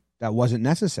move, that wasn't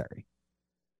necessary.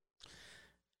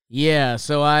 Yeah,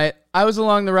 so I was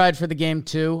along the ride for the game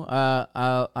too.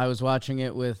 I was watching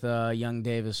it with Young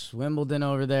Davis Wimbledon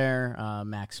over there,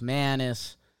 Max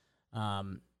Manis,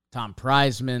 Tom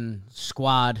Prizeman,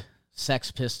 Squad,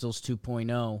 Sex Pistols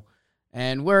 2.0,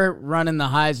 and we're running the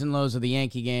highs and lows of the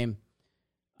Yankee game.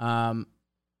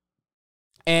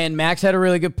 And Max had a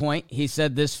really good point. He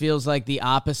said this feels like the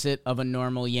opposite of a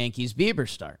normal Yankees Bieber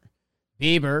start.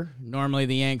 Bieber, normally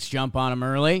the Yanks jump on him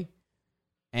early,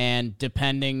 and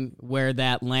depending where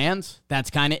that lands, that's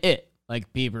kind of it.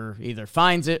 Like Bieber either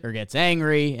finds it or gets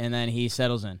angry, and then he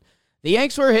settles in. The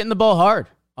Yanks were hitting the ball hard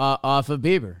off of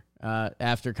Bieber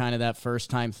after kind of that first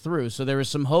time through, so there was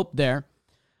some hope there.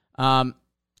 And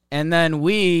then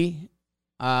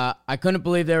I couldn't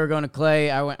believe they were going to Clay.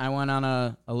 I went on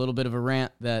a little bit of a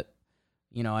rant that,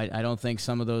 I don't think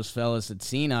some of those fellas had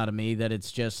seen out of me, that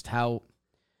it's just how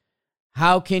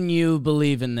can you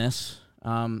believe in this,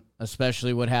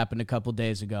 especially what happened a couple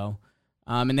days ago.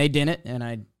 And they didn't.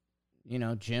 And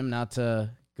Jim, not to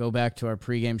go back to our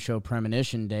pregame show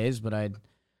premonition days, but I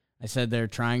said they're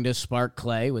trying to spark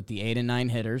Clay with the 8 and 9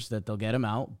 hitters, that they'll get him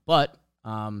out. But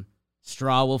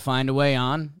Straw will find a way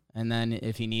on. And then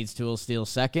if he needs to, he'll steal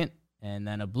second, and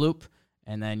then a bloop,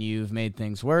 and then you've made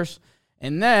things worse.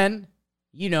 And then,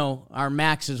 our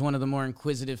Max is one of the more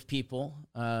inquisitive people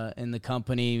in the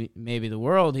company, maybe the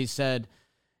world. He said,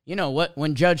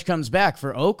 when Judge comes back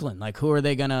for Oakland, like, who are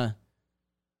they going to,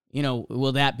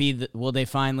 will they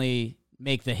finally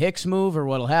make the Hicks move, or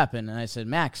what'll happen? And I said,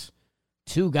 Max,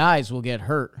 2 guys will get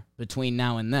hurt between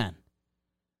now and then.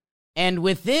 And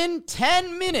within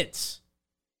 10 minutes,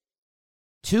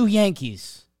 2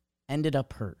 Yankees ended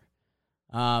up hurt.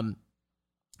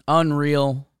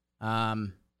 Unreal.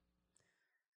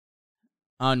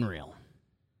 Unreal.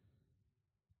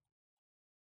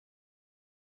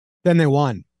 Then they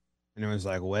won. And it was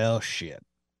like, well, shit.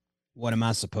 What am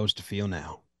I supposed to feel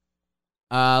now?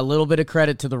 A little bit of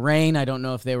credit to the rain. I don't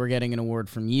know if they were getting an award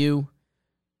from you.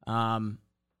 I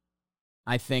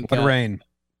think... What rain?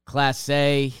 Class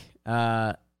A...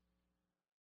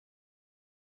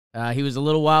 he was a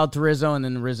little wild to Rizzo, and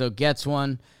then Rizzo gets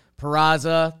one.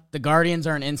 Peraza, the Guardians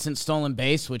are an instant stolen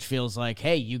base, which feels like,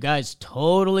 hey, you guys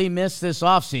totally missed this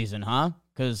offseason, huh?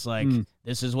 Because,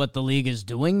 this is what the league is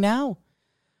doing now?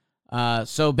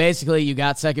 So, basically, you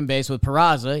got second base with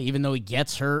Peraza. Even though he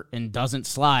gets hurt and doesn't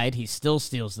slide, he still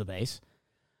steals the base.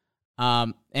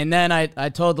 And then I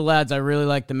told the lads I really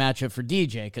like the matchup for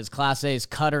DJ, because Class A's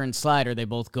cutter and slider, they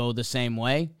both go the same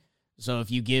way. So,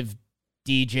 if you give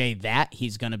DJ that,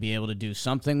 he's going to be able to do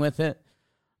something with it.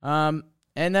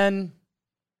 And then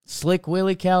Slick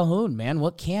Willie Calhoun, man,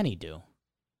 what can he do?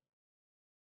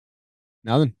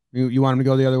 Nothing. You want him to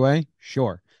go the other way?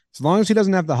 Sure. As long as he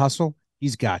doesn't have the hustle,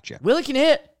 he's got you. Willie can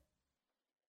hit.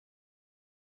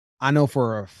 I know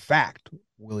for a fact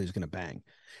Willie's going to bang.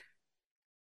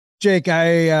 Jake,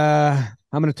 I'm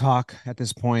going to talk at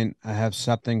this point. I have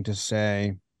something to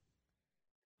say.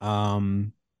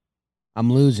 I'm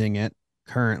losing it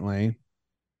currently.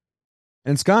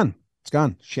 And it's gone. It's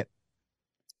gone. Shit.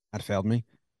 That failed me.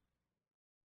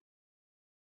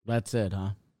 That's it, huh?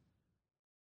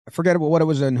 I forget what it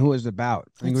was and who it was about.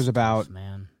 I think it was about... Tough,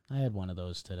 man. I had one of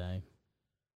those today.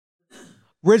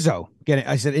 Rizzo. Get it?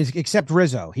 I said, except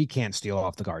Rizzo. He can't steal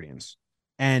off the Guardians.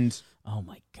 And... Oh,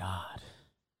 my God.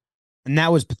 And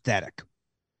that was pathetic.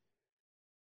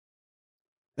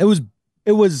 It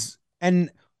was... And...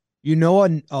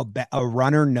 a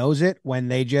runner knows it when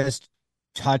they just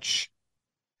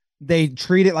they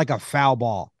treat it like a foul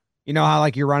ball. You know how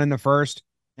like you're running the first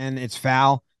and it's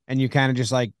foul and you kind of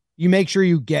just like, you make sure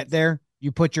you get there,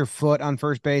 you put your foot on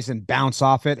first base and bounce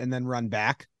off it and then run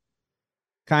back.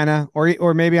 Kind of,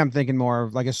 or maybe I'm thinking more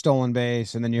of like a stolen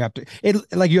base and then you have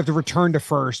to return to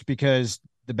first because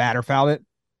the batter fouled it.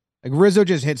 Like Rizzo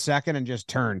just hit second and just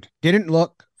turned. Didn't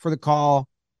look for the call.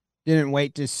 Didn't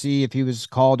wait to see if he was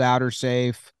called out or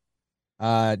safe.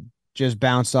 Just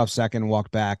bounced off second,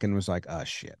 walked back, and was like, oh,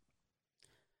 shit.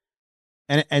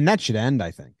 And that should end,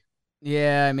 I think.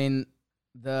 Yeah, I mean,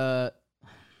 the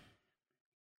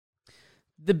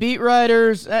beat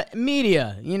writers,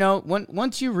 media,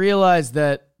 once you realize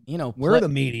that, we're the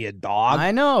media, dog.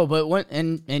 I know, but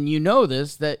and you know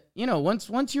this, that,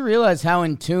 once you realize how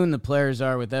in tune the players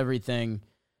are with everything,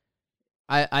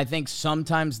 I think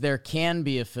sometimes there can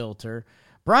be a filter.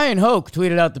 Brian Hoke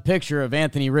tweeted out the picture of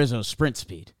Anthony Rizzo's sprint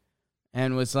speed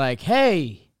and was like,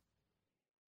 hey,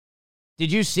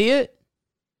 did you see it?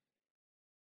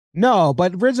 No,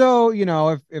 but Rizzo,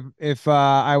 if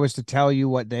I was to tell you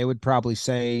what they would probably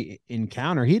say in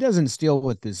counter, he doesn't steal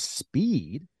with his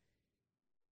speed.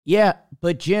 Yeah,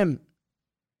 but Jim,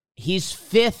 he's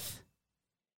 5th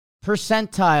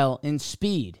percentile in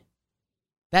speed.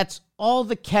 That's all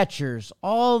the catchers,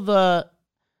 all the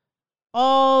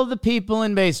people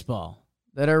in baseball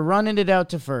that are running it out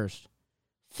to first.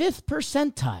 5th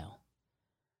percentile.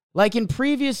 Like in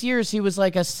previous years, he was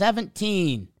like a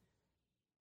 17,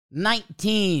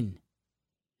 19,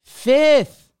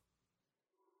 5th.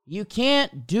 You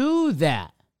can't do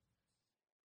that.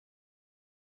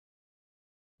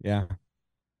 Yeah.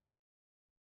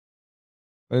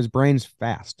 But his brain's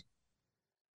fast.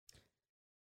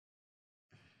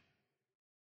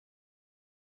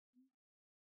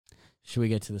 Should we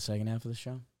get to the second half of the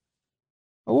show?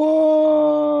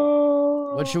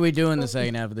 Whoa! What should we do in the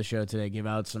second half of the show today? Give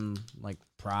out some like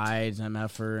prizes,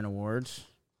 MFR, and awards?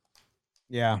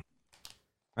 Yeah,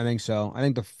 I think so. I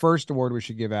think the first award we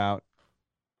should give out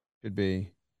should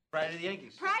be Pride of the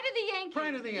Yankees. Pride of the Yankees.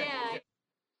 Pride of the Yankees. Yeah.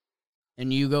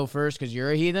 And you go first because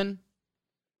you're a heathen?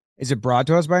 Is it brought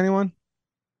to us by anyone?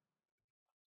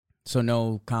 So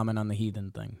no comment on the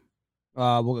heathen thing.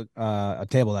 We'll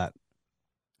table that.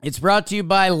 It's brought to you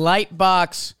by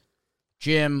Lightbox.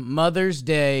 Jim, Mother's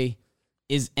Day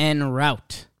is en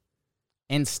route.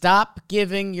 And stop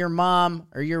giving your mom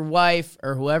or your wife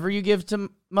or whoever you give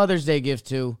to Mother's Day gift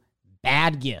to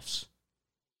bad gifts.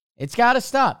 It's got to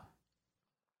stop.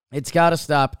 It's got to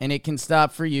stop, and it can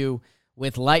stop for you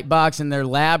with Lightbox and their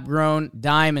lab-grown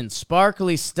diamonds.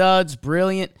 Sparkly studs,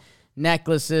 brilliant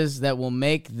necklaces that will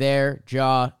make their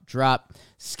jaw drop.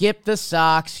 Skip the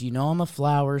socks. You know I'm a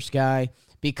flowers guy.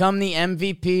 Become the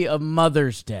MVP of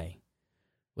Mother's Day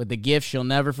with the gifts you'll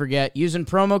never forget using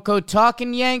promo code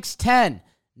TalkinYanks10.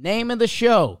 Name of the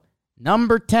show,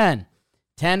 number 10.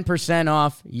 10%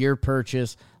 off your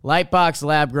purchase. Lightbox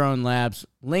Lab-Grown Labs.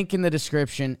 Link in the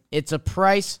description. It's a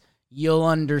price you'll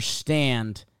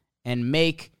understand and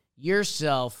make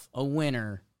yourself a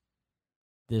winner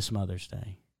this Mother's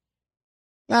Day.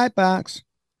 Lightbox.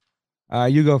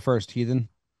 You go first, heathen.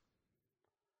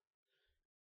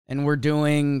 And we're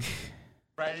doing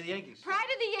Pride of the Yankees. Pride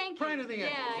of the Yankees. Pride of the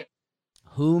Yankees. Yeah.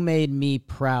 who made me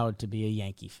proud to be a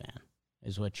Yankee fan,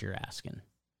 is what you're asking.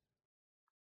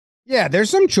 Yeah, there's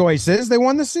some choices. They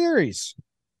won the series.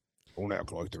 Don't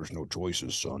act like there's no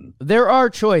choices, son. There are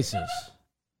choices.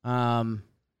 Got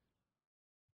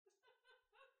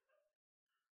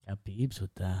beebs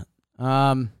with that.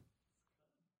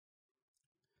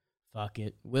 Fuck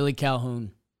it. Willie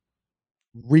Calhoun.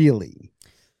 Really?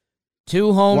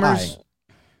 2 homers. Why?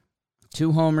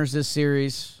 2 homers this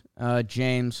series,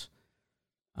 James.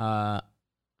 1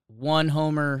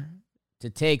 homer to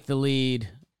take the lead.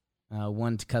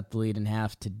 1 to cut the lead in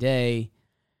half today.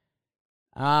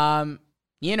 Jim,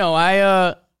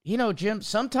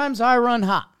 sometimes I run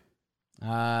hot.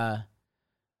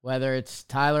 Whether it's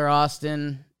Tyler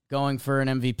Austin going for an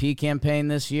MVP campaign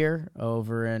this year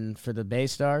for the Bay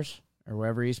Stars or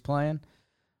wherever he's playing.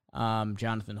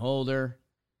 Jonathan Holder.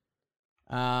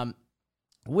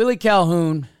 Willie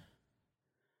Calhoun,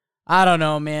 I don't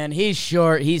know, man. He's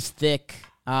short. He's thick.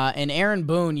 And Aaron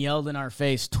Boone yelled in our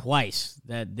face twice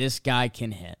that this guy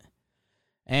can hit.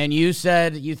 And you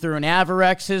said you threw an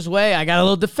Avarex his way. I got a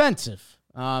little defensive.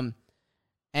 And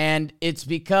it's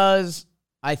because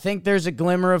I think there's a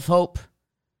glimmer of hope.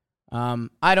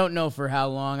 I don't know for how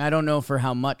long. I don't know for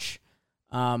how much.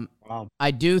 Wow.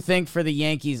 I do think for the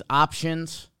Yankees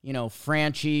options,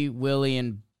 Franchi, Willie,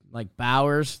 and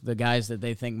Bowers, the guys that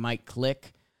they think might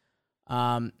click.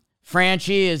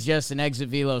 Franchi is just an exit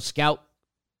velo scout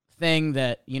thing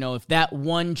that, if that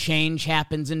one change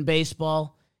happens in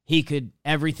baseball,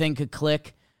 everything could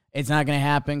click. It's not going to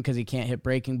happen because he can't hit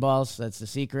breaking balls. That's the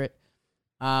secret.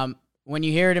 When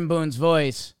you hear it in Boone's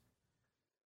voice,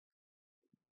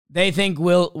 they think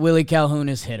Willie Calhoun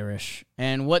is hitterish.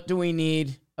 And what do we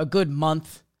need? A good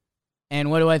month. And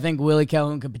what do I think Willie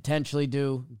Calhoun could potentially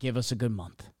do? Give us a good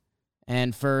month.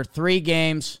 And for 3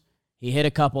 games, he hit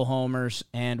a couple homers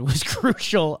and was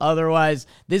crucial. Otherwise,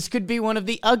 this could be one of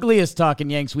the ugliest Talking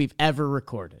Yanks we've ever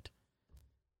recorded.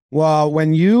 Well,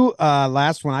 when you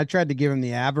last one, I tried to give him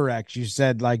the Avarex. You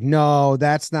said, no,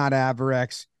 that's not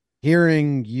Avarex.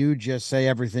 Hearing you just say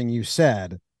everything you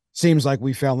said seems like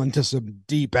we fell into some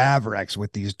deep Avarex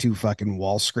with these 2 fucking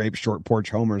wall scrape short porch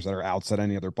homers that are outside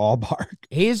any other ballpark.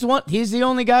 He's the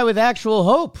only guy with actual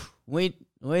hope. We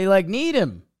need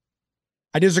him.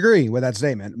 I disagree with that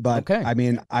statement, but okay. I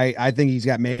mean, I think he's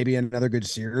got maybe another good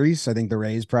series. I think the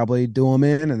Rays probably do him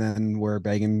in, and then we're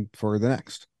begging for the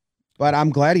next. But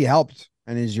I'm glad he helped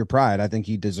and is your pride. I think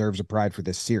he deserves a pride for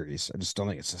this series. I just don't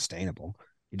think it's sustainable.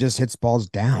 He just hits balls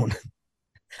down.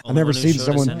 I've never seen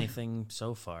someone anything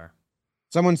so far.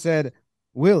 Someone said,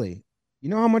 Willie, you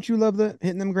know how much you love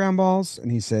hitting them ground balls?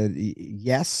 And he said,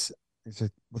 yes. He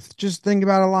said, let's just think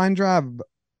about a line drive,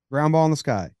 ground ball in the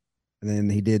sky. And then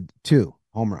he did 2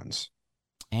 home runs.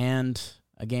 And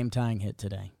a game-tying hit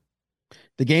today.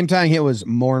 The game-tying hit was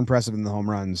more impressive than the home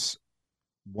runs,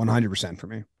 100% for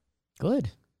me.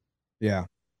 Good. Yeah.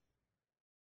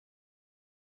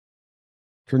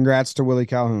 Congrats to Willie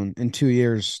Calhoun. In 2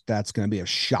 years, that's going to be a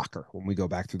shocker when we go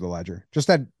back through the ledger. Just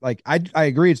that, like, I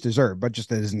agree it's deserved, but just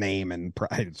that his name and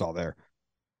pride, it's all there.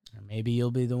 Or maybe you'll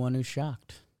be the one who's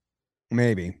shocked.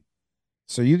 Maybe.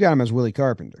 So you got him as Willie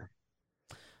Carpenter.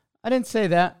 I didn't say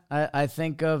that. I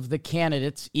think of the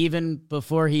candidates. Even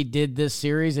before he did this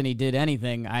series and he did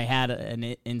anything, I had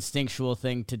an instinctual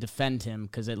thing to defend him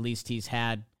because at least he's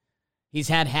had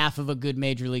half of a good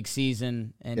major league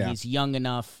season and he's young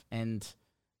enough and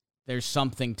there's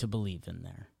something to believe in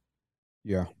there.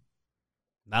 Yeah.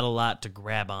 Not a lot to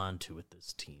grab onto with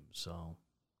this team, so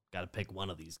got to pick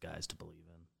one of these guys to believe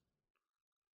in.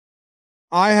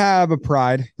 I have a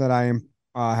pride that I am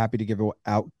happy to give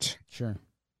out. Sure.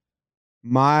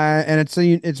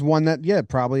 It's one that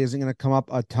probably isn't going to come up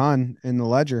a ton in the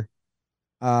ledger.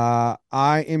 I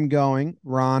am going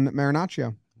Ron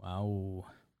Marinaccio. Wow.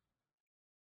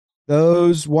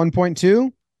 Those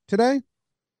 1.2 today,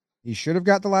 he should have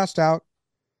got the last out.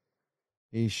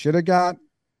 He should have got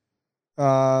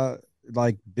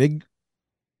like big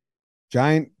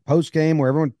giant post game where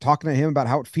everyone talking to him about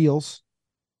how it feels.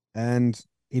 And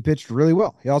he pitched really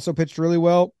well. He also pitched really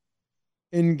well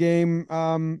in game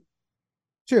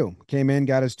 2. Came in,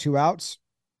 got his 2 outs.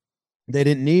 They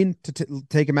didn't need to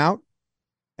take him out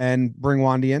and bring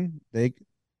Wandy in. They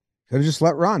could have just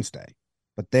let Ron stay,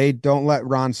 but they don't let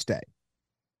Ron stay.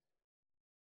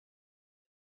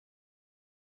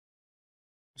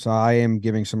 So I am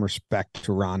giving some respect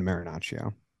to Ron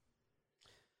Marinaccio.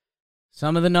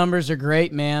 Some of the numbers are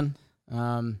great, man.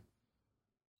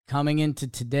 Coming into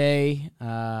today,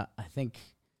 I think,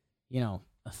 a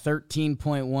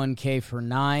 13.1 K for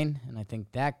 9, and I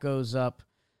think that goes up.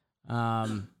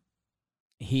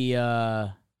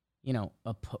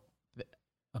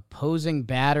 Opposing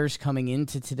batters coming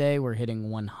into today were hitting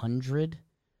 100.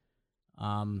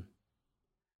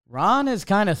 Ron has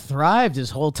kind of thrived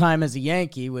his whole time as a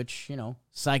Yankee, which,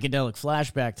 psychedelic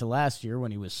flashback to last year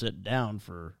when he was sitting down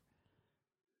for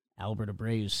Albert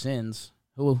Abreu's sins.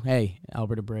 Hey,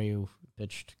 Albert Abreu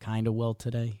pitched kind of well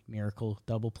today. Miracle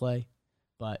double play.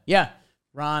 But, yeah,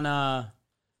 Ron's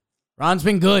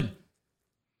been good.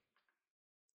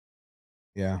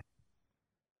 Yeah.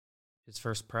 His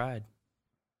first pride.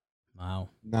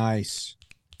 Wow. Nice.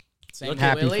 Same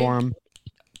happy Willie? for him.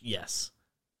 Yes.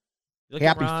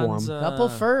 Happy for him. Couple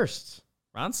firsts.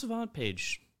 Ron Savant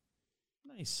page.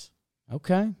 Nice.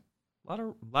 Okay.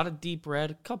 A lot of deep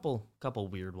red. Couple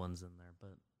weird ones in there,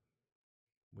 but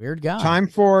Weird guy. Time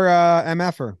for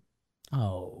MFer.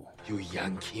 Oh. You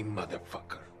Yankee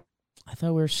motherfucker. I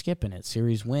thought we were skipping it.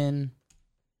 Series win.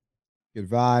 Good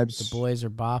vibes. The boys are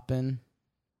bopping.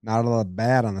 Not a lot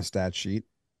bad on the stat sheet.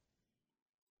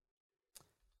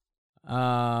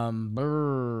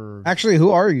 Actually,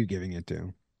 who are you giving it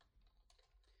to?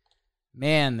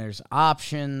 Man, there's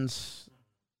options.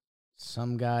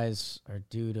 Some guys are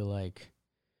due to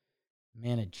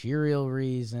managerial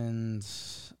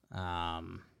reasons.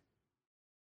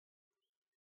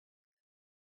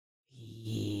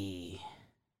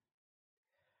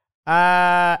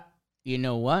 You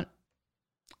know what?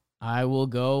 I will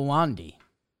go Wandy.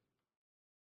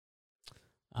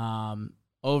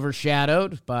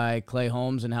 Overshadowed by Clay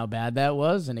Holmes and how bad that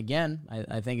was. And again,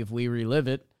 I think if we relive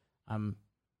it,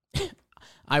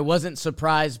 I wasn't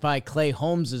surprised by Clay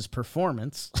Holmes's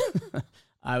performance.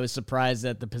 I was surprised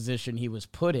at the position he was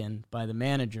put in by the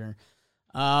manager.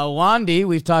 Wandy,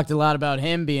 we've talked a lot about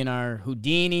him being our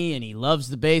Houdini, and he loves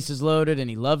the bases loaded, and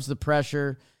he loves the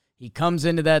pressure. He comes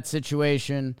into that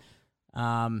situation,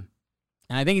 and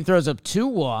I think he throws up 2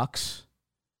 walks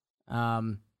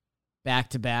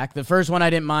back-to-back. The first one I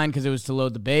didn't mind because it was to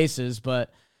load the bases,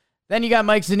 but then you got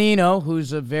Mike Zunino,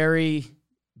 who's a very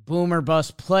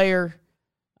boomer-bust player.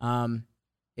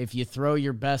 If you throw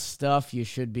your best stuff, you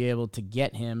should be able to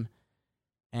get him,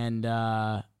 and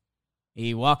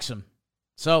he walks him.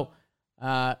 So,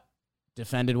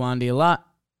 defended Wandy a lot.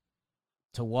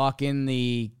 To walk in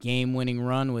the game-winning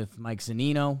run with Mike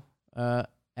Zunino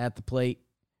at the plate,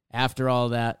 after all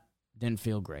that, didn't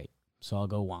feel great. So I'll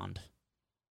go Wand.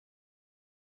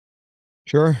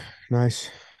 Sure.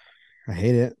 Nice. I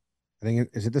hate it.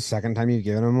 Is it the second time you've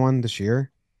given him one this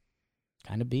year?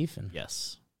 Kind of beefing.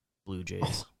 yes. Blue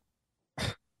Jays.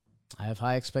 I have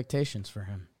high expectations for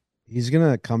him. He's going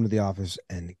to come to the office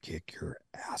and kick your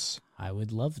ass. I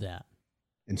would love that.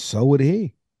 And so would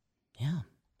he. Yeah.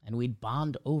 And we'd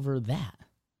bond over that.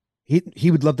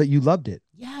 He would love that you loved it.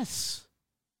 Yes.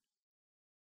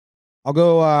 I'll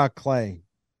go Clay.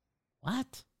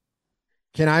 What?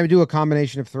 Can I do a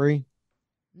combination of 3?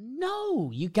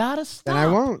 No, you gotta stop. Then I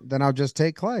won't. Then I'll just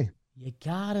take Clay. You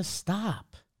gotta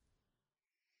stop.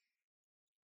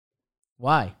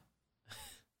 Why?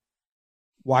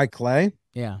 Why Clay?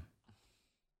 Yeah.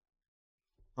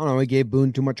 I don't know. He gave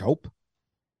Boone too much hope.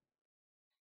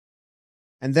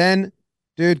 And then,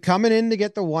 dude, coming in to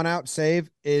get the 1-out save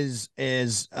is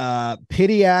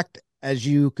pity act as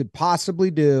you could possibly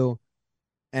do.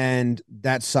 And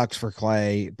that sucks for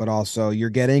Clay, but also you're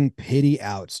getting pity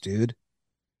outs, dude.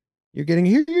 You're getting,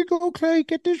 here you go, Clay,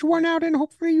 get this 1-out and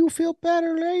hopefully you feel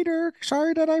better later.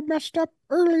 Sorry that I messed up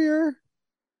earlier.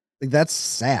 Like, that's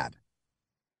sad.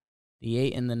 The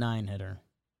 8 and the 9 hitter.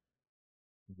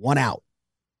 1-out.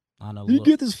 On a You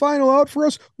get this final out for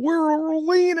us. We're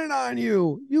leaning on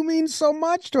you. You mean so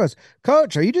much to us.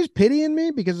 Coach, are you just pitying me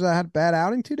because I had a bad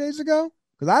outing 2 days ago?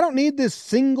 Because I don't need this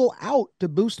single out to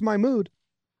boost my mood.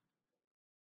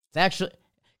 It's actually,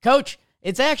 Coach,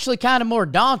 it's actually kind of more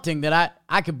daunting that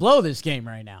I could blow this game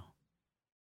right now.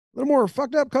 A little more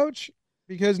fucked up, Coach,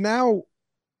 because now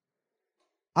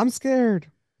I'm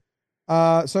scared.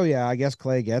 So yeah, I guess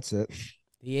Clay gets it.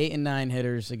 The 8 and 9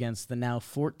 hitters against the now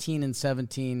 14 and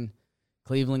 17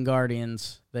 Cleveland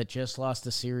Guardians that just lost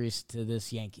a series to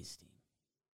this Yankees team.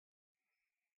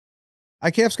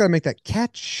 IKF's got to make that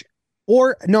catch.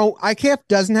 Or no, IKF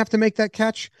doesn't have to make that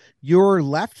catch. Your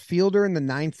left fielder in the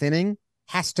 9th inning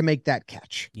has to make that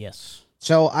catch. Yes.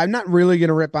 So I'm not really going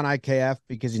to rip on IKF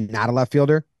because he's not a left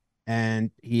fielder and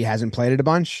he hasn't played it a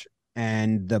bunch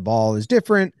and the ball is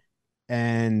different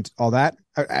and all that.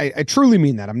 I truly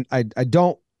mean that. I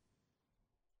don't.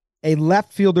 A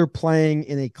left fielder playing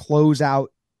in a closeout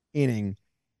inning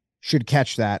should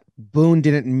catch that. Boone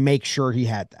didn't make sure he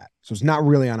had that. So it's not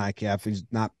really on IKF. He's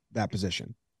not that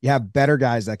position. You have better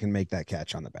guys that can make that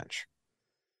catch on the bench.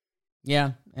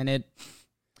 Yeah, and it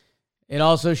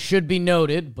also should be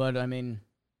noted, but I mean,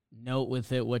 note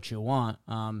with it what you want.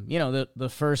 The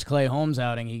first Clay Holmes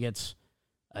outing, he gets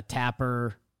a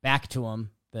tapper back to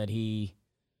him that he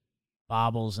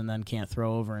bobbles and then can't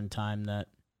throw over in time. That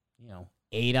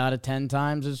 8 out of 10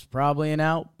 times is probably an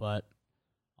out, but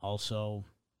also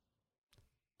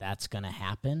that's gonna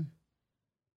happen.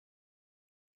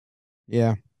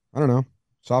 Yeah, I don't know.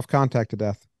 Soft contact to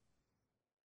death.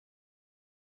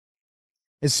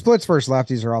 His splits versus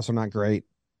lefties are also not great,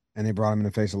 and they brought him in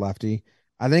to face a lefty.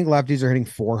 I think lefties are hitting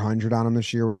 400 on him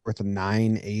this year with a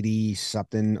 980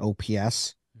 something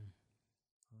OPS.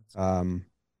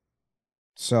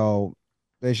 So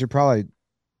they should probably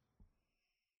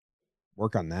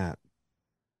work on that.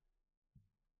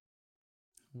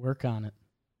 Work on it.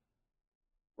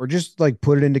 Or just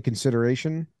put it into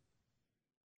consideration.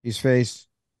 He's faced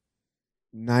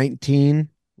 19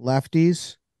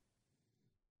 lefties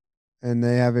and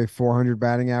they have a 400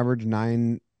 batting average,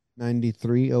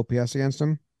 993 OPS against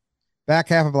him. Back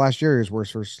half of last year, he was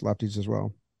worse versus lefties as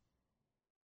well.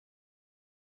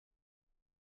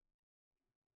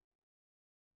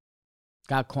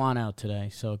 Got Quan out today,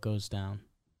 so it goes down.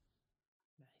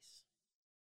 Nice.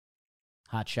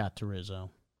 Hot shot to Rizzo.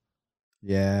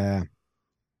 Yeah.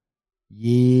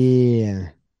 Yeah.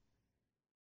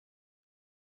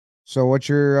 So what's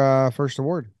your first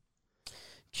award?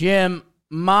 Jim,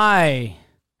 my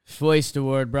Foist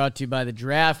Award brought to you by the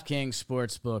DraftKings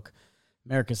Sportsbook,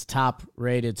 America's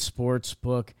top-rated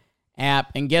sportsbook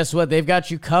app. And guess what? They've got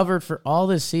you covered for all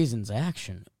this season's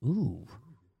action. Ooh.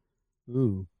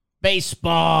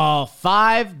 Baseball,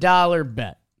 $5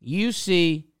 bet. You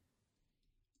see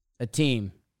a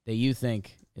team that you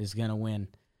think is going to win.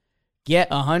 Get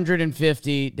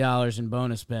 $150 in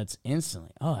bonus bets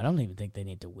instantly. Oh, I don't even think they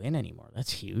need to win anymore.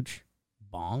 That's huge.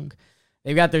 Bong.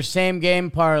 They've got their same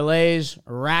game parlays.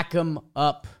 Rack 'em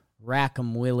up, rack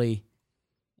 'em Willie,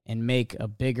 and make a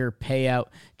bigger payout.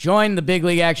 Join the big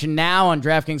league action now on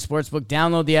DraftKings Sportsbook.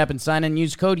 Download the app and sign in.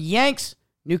 Use code YANKS.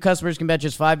 New customers can bet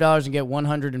just $5 and get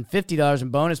 $150 in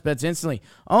bonus bets instantly.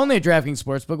 Only at DraftKings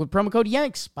Sportsbook with promo code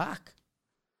YANKS. Bach.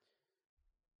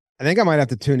 I think I might have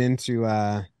to tune into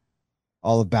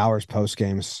all of Bauer's post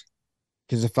games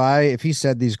because if he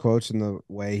said these quotes in the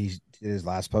way he did his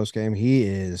last post game,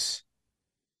 he's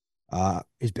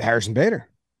Harrison Bader.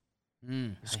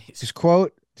 Nice. His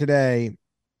quote today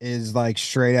is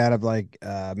straight out of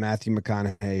Matthew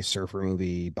McConaughey surfer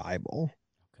movie Bible.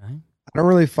 Okay. I don't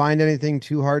really find anything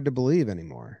too hard to believe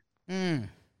anymore.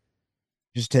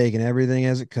 Just taking everything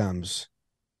as it comes.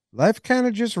 Life kind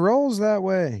of just rolls that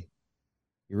way.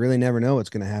 You really never know what's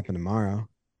going to happen tomorrow.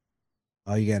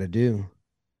 All you got to do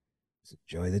is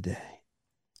enjoy the day.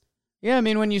 Yeah, I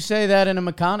mean, when you say that in a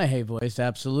McConaughey voice,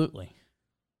 absolutely.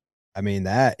 I mean,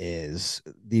 that is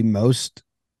the most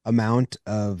amount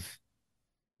of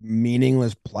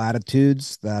meaningless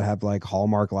platitudes that have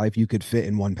Hallmark life you could fit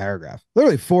in one paragraph.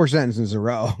 Literally 4 sentences in a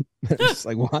row. It's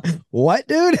what,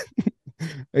 dude?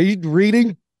 Are you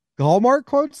reading Hallmark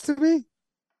quotes to me?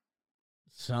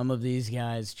 Some of these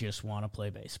guys just want to play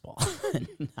baseball and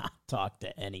not talk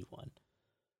to anyone.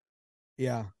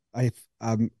 Yeah, I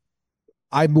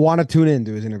want to tune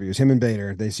into his interviews. Him and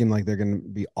Bader, they seem like they're going to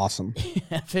be awesome.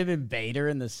 Have him and Bader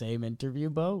in the same interview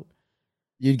boat?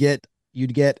 You'd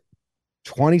get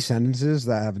 20 sentences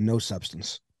that have no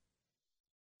substance.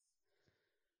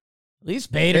 At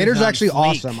least Bader's actually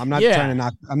fleek. awesome. I'm not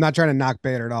trying to knock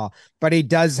Bader at all, but he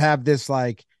does have this,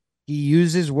 like, he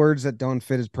uses words that don't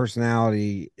fit his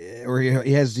personality, or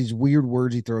he has these weird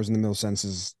words he throws in the middle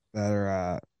sentences that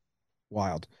are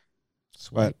wild.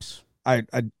 Swipes. But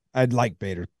I'd like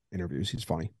Bader interviews. He's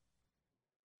funny.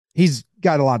 He's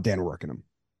got a lot of Dan work in him.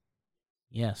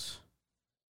 Yes.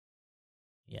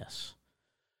 Should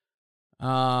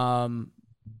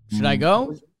I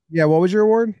go? Yeah. What was your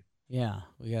award? Yeah,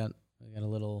 we got a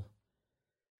little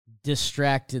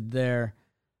distracted there.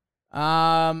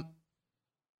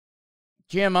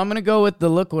 Jim, I'm gonna go with the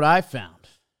Look What I Found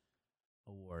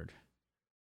award.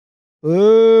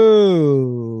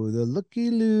 Oh, the Looky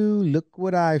Loo Look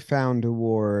What I Found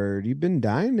award. You've been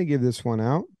dying to give this one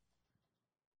out.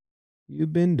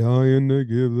 You've been dying to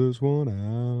give this one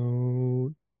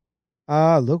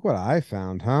out. Look what I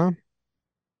found, huh?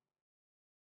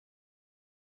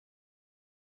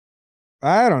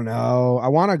 I don't know. I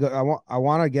want to go. I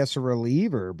want to guess a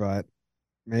reliever, but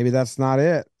maybe that's not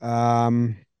it.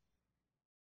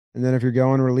 And then if you're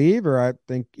going reliever, I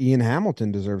think Ian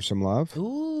Hamilton deserves some love.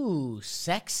 Ooh,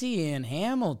 sexy Ian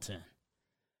Hamilton.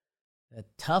 The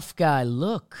tough guy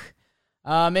look.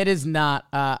 It is not.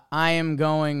 I am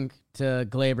going to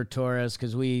Gleyber Torres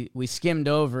because we skimmed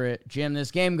over it. Jim,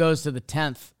 this game goes to the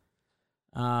 10th.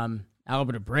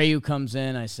 Albert Abreu comes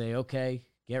in. I say, okay,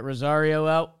 get Rosario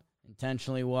out.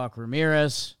 Intentionally walk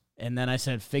Ramirez. And then I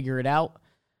said, figure it out.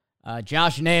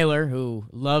 Josh Naylor, who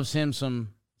loves him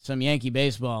some Yankee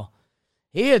baseball,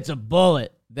 he hits a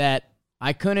bullet that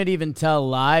I couldn't even tell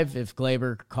live if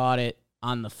Gleyber caught it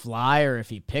on the fly or if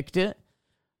he picked it.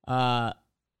 And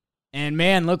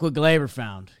man, look what Gleyber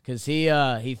found, because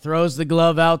he throws the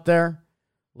glove out there.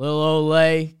 Little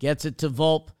Olay gets it to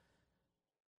Volpe.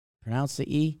 Pronounce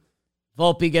the E.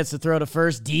 Volpe gets the throw to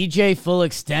first. DJ full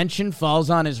extension falls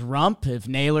on his rump. If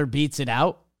Naylor beats it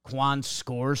out, Quan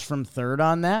scores from third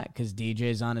on that because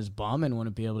DJ's on his bum and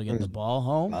wouldn't be able to get the ball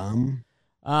home.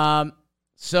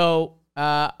 So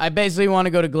I basically want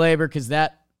to go to Gleyber because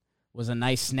that was a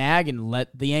nice snag and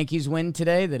let the Yankees win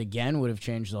today. That, again, would have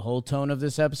changed the whole tone of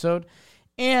this episode.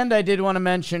 And I did want to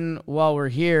mention while we're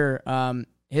here,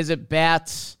 his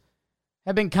at-bats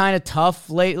have been kind of tough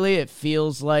lately. It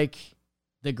feels like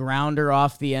the grounder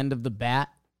off the end of the bat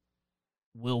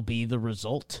will be the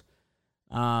result.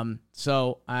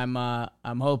 So I'm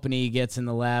hoping he gets in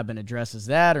the lab and addresses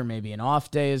that, or maybe an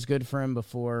off day is good for him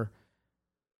before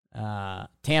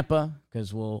Tampa,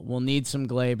 because we'll need some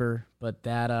Gleyber. But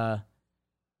that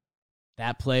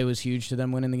play was huge to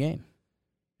them winning the game.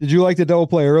 Did you like the double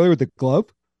play earlier with the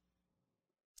glove?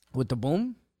 With the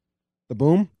boom? The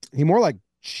boom? He more like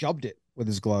shoved it with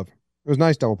his glove. It was a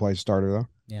nice double play starter, though.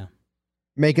 Yeah.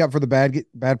 Make up for the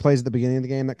bad plays at the beginning of the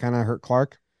game that kind of hurt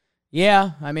Clark.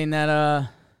 Yeah, I mean that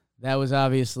was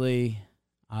obviously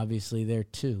there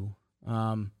too.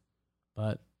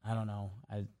 But I don't know.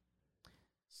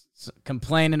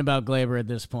 Complaining about Gleyber at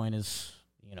this point is,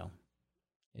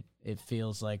 it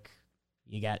feels like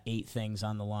you got 8 things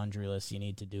on the laundry list you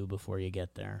need to do before you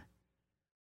get there.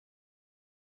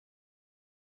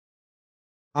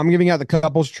 I'm giving out the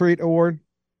Couples Treat Award.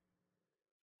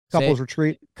 Couples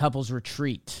Retreat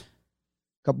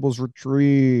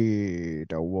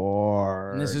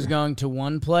Award. And this is going to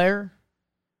one player?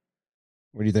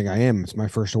 What do you think I am? It's my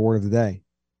first award of the day.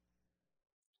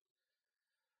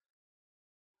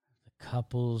 The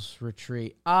Couples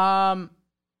Retreat.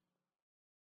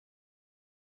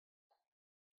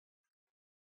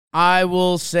 I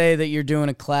will say that you're doing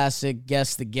a classic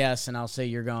guess the guess, and I'll say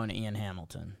you're going to Ian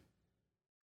Hamilton.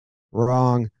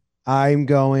 Wrong. I'm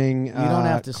going. You don't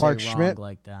have to Clark say wrong Schmidt.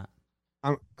 Like that.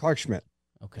 I'm Clark Schmidt.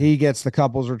 Okay. He gets the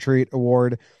Couples Retreat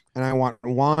Award, and I want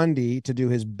Wandy to do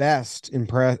his best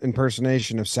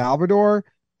impersonation of Salvador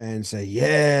and say,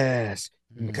 yes,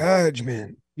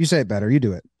 encouragement. You say it better. You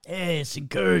do it. Yes,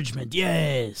 encouragement.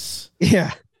 Yes.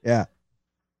 Yeah.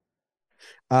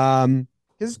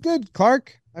 It's good,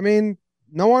 Clark. I mean,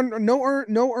 no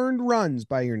earned runs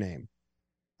by your name.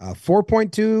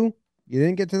 4.2. You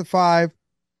didn't get to the 5.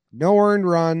 No earned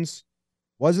runs.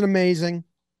 Wasn't amazing.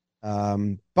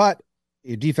 But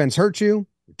your defense hurt you.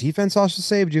 Your defense also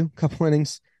saved you a couple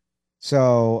innings.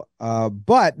 So,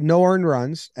 but no earned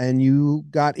runs, and you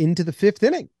got into the 5th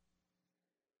inning.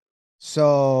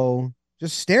 So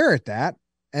just stare at that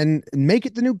and make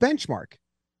it the new benchmark.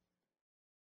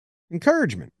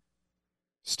 Encouragement.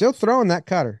 Still throwing that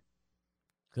cutter.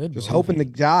 Good Just movie. hoping to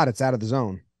God it's out of the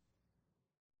zone.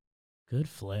 Good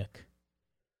flick.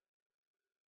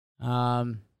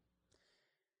 Yeah,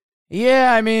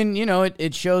 I mean,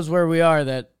 it shows where we are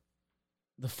that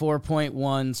the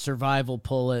 4.1 survival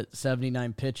pull at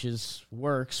 79 pitches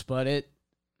works, but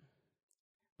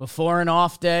before an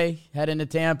off day, head into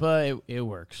Tampa, it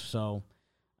works. So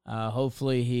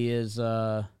hopefully he's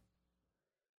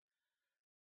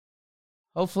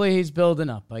building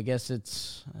up. I guess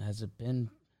has it been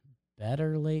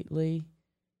better lately?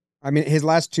 I mean, his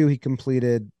last two he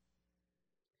completed.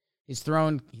 He's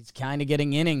kind of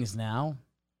getting innings now.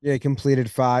 Yeah, he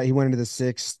completed 5. He went into the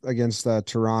 6th against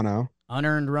Toronto.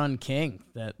 Unearned run king.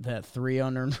 That 3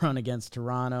 unearned run against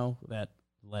Toronto that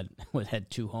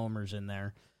had 2 homers in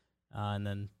there, and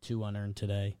then 2 unearned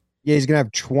today. Yeah, he's gonna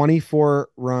have 24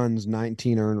 runs,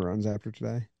 19 earned runs after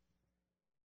today.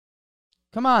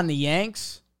 Come on, the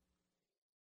Yanks.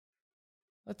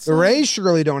 The Rays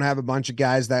surely don't have a bunch of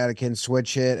guys that can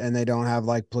switch hit, and they don't have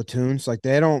like platoons. Like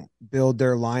they don't build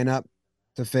their lineup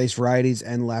to face righties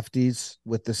and lefties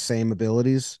with the same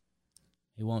abilities.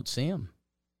 You won't see him.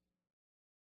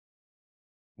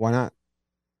 Why not?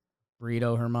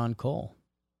 Brito, Herman, Cole.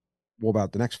 What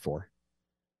about the next 4?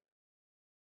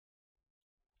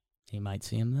 He might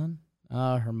see him then.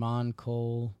 Herman,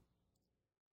 Cole.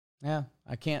 Yeah,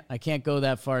 I can't go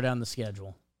that far down the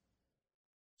schedule.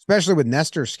 Especially with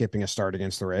Nestor skipping a start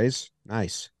against the Rays.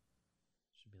 Nice.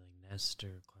 Should be like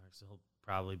Nestor, Clark. So he'll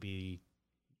probably be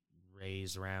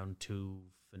Rays round 2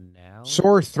 finale.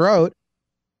 Sore throat.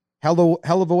 Hell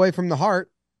of away from the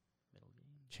heart.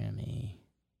 Jimmy.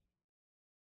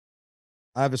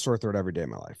 I have a sore throat every day of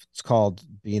my life. It's called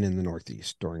being in the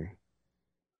Northeast during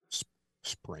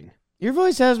spring. Your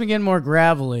voice has been getting more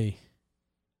gravelly.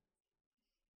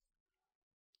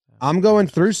 I'm going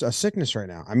through a sickness right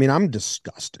now. I mean, I'm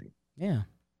disgusting. Yeah.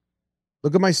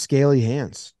 Look at my scaly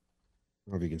hands. I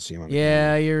don't know if you can see them.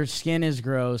 Yeah, your skin is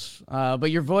gross.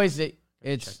 But your voice,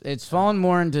 it's fallen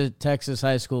more into Texas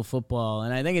high school football,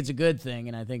 and I think it's a good thing.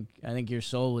 And I think your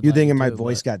soul would. You like thinking it my too,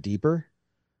 voice got deeper?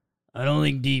 I don't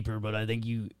think deeper, but I think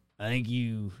you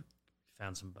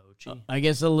found some Bochy. I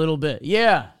guess a little bit.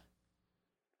 Yeah,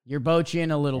 you're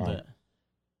Bochying a little bit.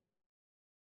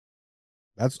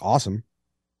 That's awesome.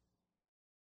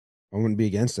 I wouldn't be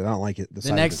against it. I don't like it.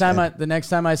 The next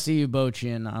time I see you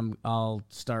Bochying, I'll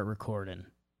start recording.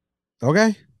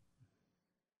 Okay.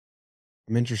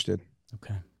 I'm interested.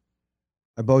 Okay.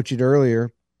 I Bochyed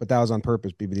earlier, but that was on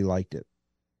purpose. BBD liked it.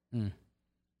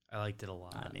 I liked it a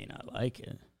lot. I mean, I like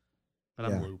it. But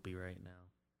I'm loopy right now.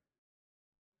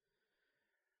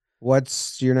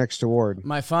 What's your next award?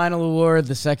 My final award,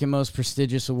 the second most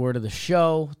prestigious award of the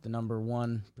show, the number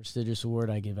 1 prestigious award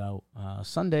I give out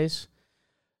Sundays.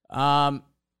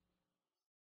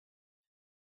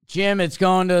 Jim, it's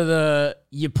going to the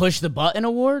You Push the Button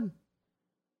award.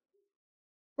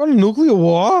 What, a nuclear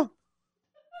war?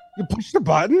 You push the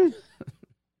button?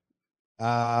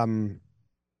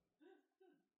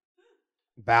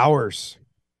 Bowers.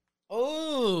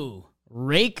 Oh,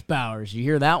 Rake Bowers. You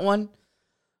hear that one?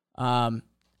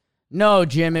 No,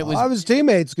 Jim, it was. All of his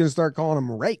teammates going to start calling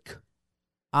him Rake.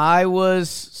 I was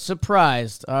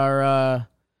surprised. Our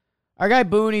guy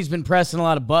Boone, he's been pressing a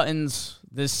lot of buttons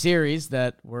this series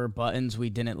that were buttons we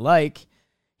didn't like.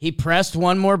 He pressed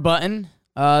one more button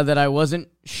that I wasn't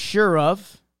sure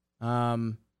of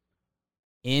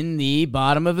in the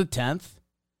bottom of the 10th.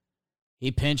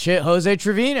 He pinch hit Jose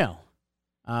Trevino.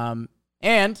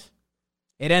 And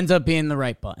it ends up being the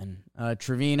right button.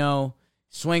 Trevino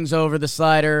swings over the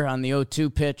slider on the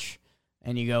 0-2 pitch,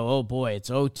 and you go, oh boy, it's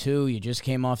 0-2. You just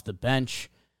came off the bench.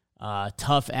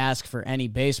 Tough ask for any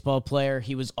baseball player.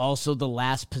 He was also the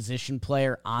last position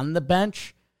player on the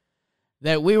bench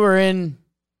that we were in.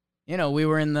 We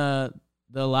were in the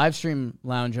live stream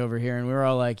lounge over here, and we were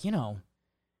all like, Higgy.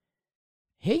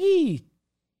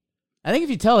 I think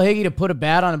if you tell Higgy to put a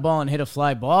bat on a ball and hit a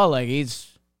fly ball, like it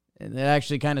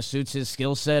actually kind of suits his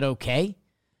skill set okay.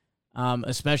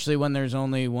 Especially when there's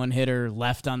only one hitter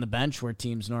left on the bench where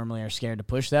teams normally are scared to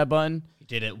push that button. He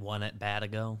did it one at bat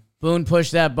ago. Boone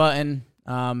pushed that button,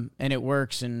 and it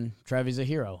works, and Trevi's a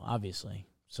hero, obviously.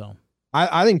 So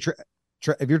I think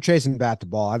if you're chasing bat to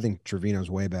ball, I think Trevino's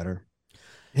way better.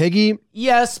 Higgy,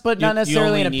 yes, but not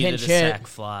necessarily in a pinch pinch hit. hit. Sack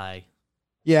fly.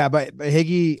 Yeah, but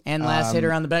Higgy And last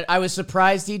hitter on the bench. I was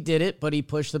surprised he did it, but he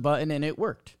pushed the button and it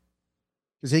worked.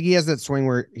 Because Higgy has that swing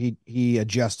where he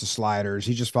adjusts to sliders.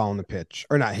 He's just following the pitch.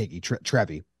 Or not Higgy,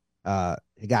 Trevi.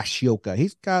 Higashioka.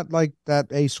 He's got like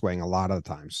that A swing a lot of the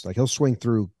times. Like he'll swing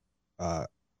through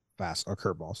fast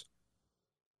curveballs.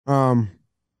 Um,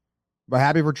 but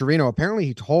happy for Trevino. Apparently,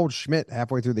 he told Schmidt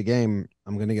halfway through the game,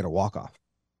 "I'm going to get a walk off."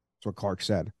 That's what Clark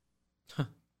said.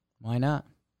 Why not?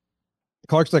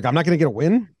 Clark's like, "I'm not going to get a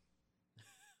win."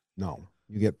 No,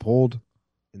 you get pulled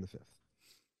in the fifth.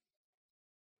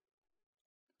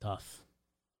 Tough.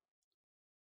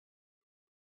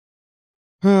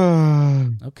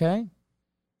 So Okay.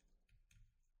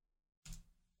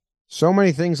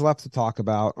 many things left to talk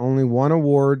about. Only one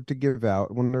award to give out.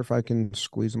 I wonder if I can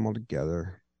squeeze them all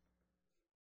together.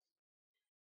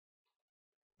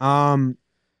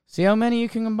 See how many you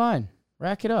can combine.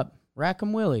 Rack it up. Rack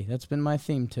 'em Willie. That's been my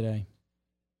theme today.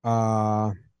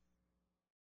 I'm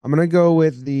gonna go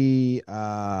with the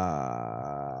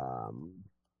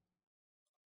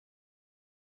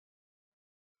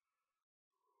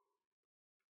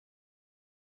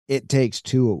It Takes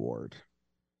Two award.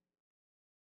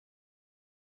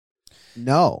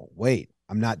 No, wait,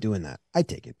 I'm not doing that. I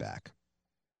take it back.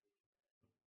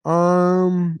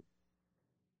 I'm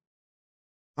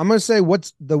gonna say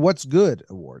What's Good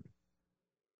award.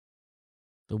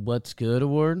 The What's Good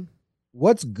award?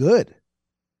 What's good?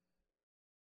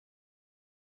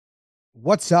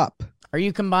 What's up? Are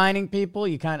you combining people?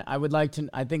 I would like to,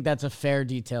 I think that's a fair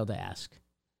detail to ask.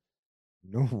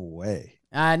 No way.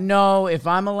 No, if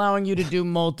I'm allowing you to do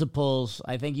multiples,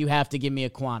 I think you have to give me a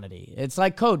quantity. It's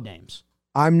like code names.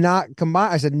 I'm not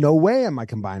combine. I said no way am I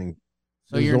combining.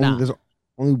 So you're not. There's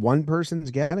only one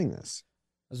person's getting this.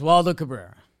 Oswaldo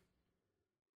Cabrera.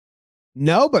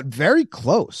 No, but very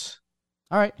close.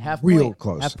 All right, half Real point.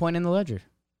 close. Half point in the ledger.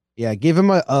 Yeah, give him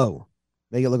a O.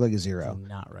 Make it look like a zero. Do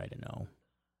not write an O.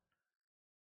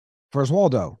 For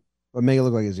Oswaldo, but make it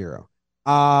look like a zero.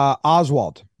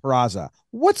 Oswald Peraza.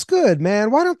 What's good,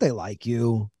 man? Why don't they like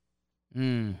you?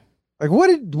 Like,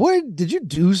 what did you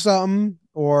do something?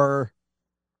 Or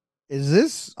is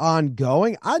this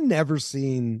ongoing? I've never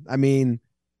seen. I mean,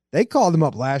 they called him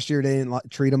up last year. They didn't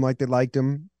treat him like they liked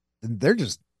him. They're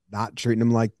just not treating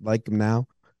him like him now.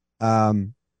 I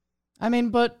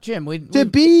mean, but Jim,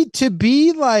 to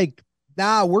be like,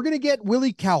 nah, we're gonna get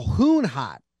Willie Calhoun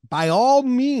hot. By all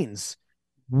means,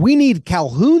 we need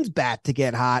Calhoun's bat to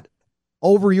get hot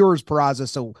over yours, Peraza.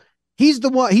 So he's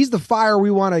the fire we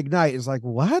want to ignite. It's like,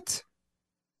 what?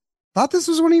 Thought this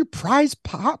was one of your prize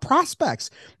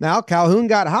prospects. Now Calhoun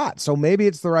got hot, so maybe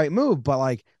it's the right move. But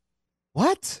like,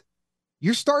 what?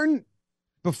 You're starting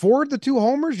before the 2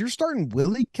 homers. You're starting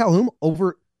Willie Calhoun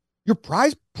over your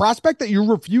prize prospect that you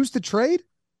refused to trade,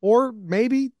 or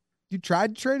maybe you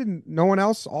tried to trade and no one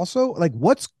else also. Like,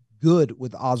 what's good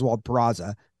with Oswald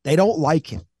Peraza? They don't like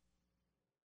him.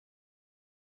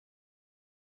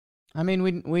 I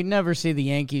mean, we never see the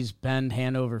Yankees bend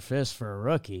hand over fist for a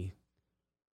rookie.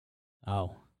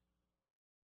 Oh,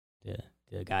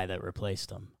 the guy that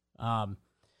replaced him.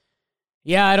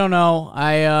 Yeah, I don't know.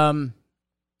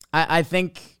 I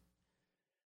think,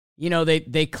 you know,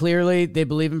 they clearly they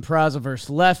believe in Peraza versus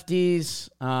lefties.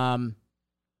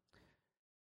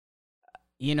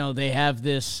 You know, they have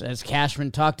this, as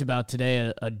Cashman talked about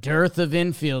today, a dearth of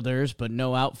infielders, but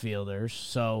no outfielders.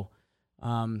 So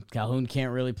Calhoun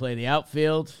can't really play the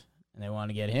outfield, and they want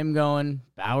to get him going.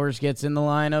 Bowers gets in the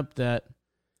lineup.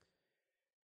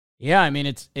 Yeah, I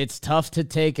mean, it's tough to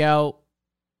take out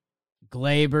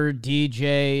Glaber,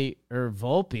 DJ, or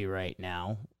Volpe right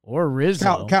now, or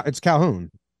Rizzo. It's Calhoun.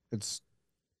 It's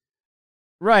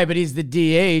right, but he's the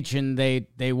DH, and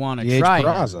they want to try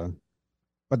Peraza. him.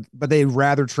 But they'd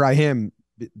rather try him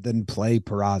than play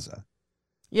Peraza.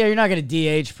 Yeah, you're not going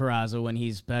to DH Peraza when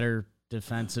he's better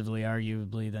defensively,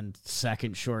 arguably, than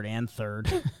second, short, and third.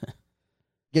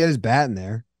 Get his bat in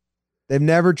there. They've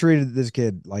never treated this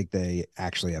kid like they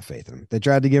actually have faith in him. They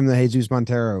tried to give him the Jesus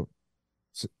Montero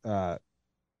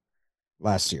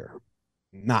last year,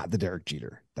 not the Derek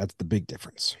Jeter. That's the big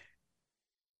difference.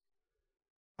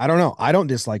 I don't know. I don't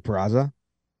dislike Peraza.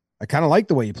 I kind of like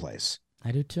the way he plays.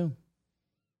 I do too.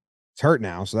 It's hurt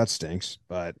now, so that stinks.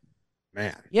 But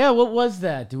man, yeah. What was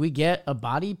that? Do we get a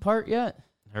body part yet?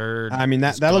 I mean,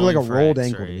 that looked like a rolled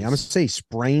ankle to me. I'm gonna say he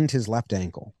sprained his left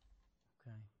ankle.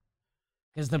 Okay.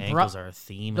 Because the ankles are a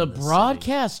theme. The in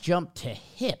broadcast city. jumped to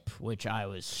hip, which I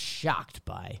was shocked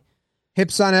by.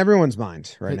 Hip's on everyone's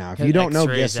mind right now. If you don't know,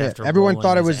 guess hip. Everyone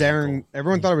thought it was Aaron.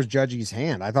 Everyone thought it was Judgy's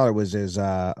hand. I thought it was his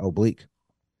oblique.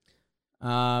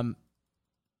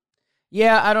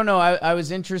 Yeah, I don't know. I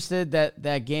was interested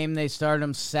that game they started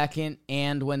him second,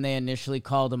 and when they initially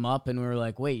called him up, and we were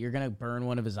like, wait, you're going to burn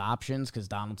one of his options because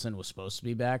Donaldson was supposed to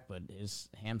be back, but his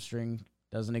hamstring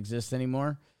doesn't exist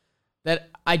anymore. that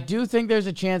I do think there's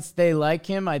a chance they like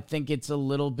him. I think it's a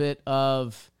little bit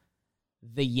of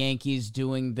the Yankees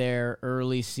doing their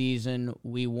early season.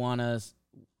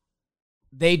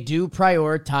 They do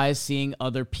prioritize seeing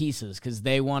other pieces because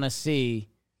they want to see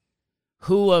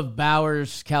who of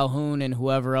Bowers, Calhoun, and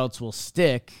whoever else will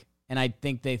stick. And I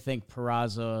think they think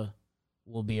Peraza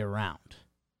will be around.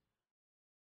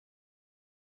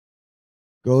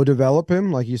 Go develop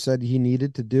him like you said he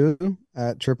needed to do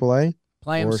at AAA.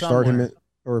 Play him or somewhere. start him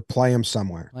or play him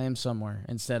somewhere. Play him somewhere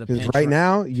instead of Because right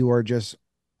now you are just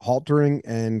haltering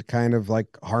and kind of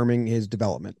like harming his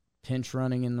development. Pinch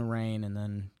running in the rain and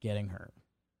then getting hurt.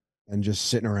 And just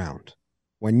sitting around.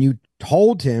 When you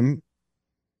told him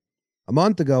a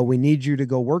month ago, we need you to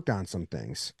go work on some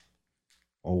things.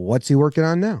 Well, what's he working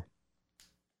on now?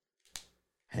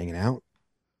 Hanging out.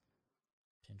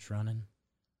 Pinch running.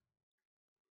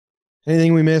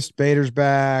 Anything we missed? Bader's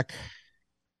back.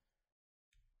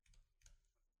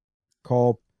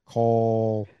 Cole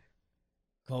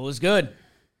was good.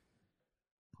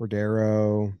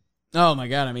 Cordero. Oh my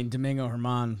God. I mean, Domingo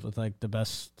Germán with like the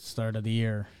best start of the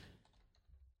year.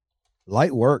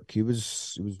 Light work. He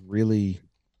was really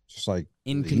just like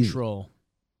in control.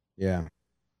 Easy. Yeah.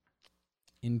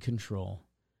 In control.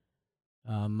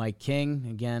 Mike King,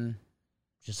 again,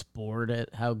 just bored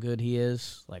at how good he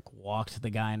is. Like walked the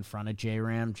guy in front of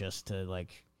J-Ram just to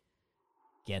like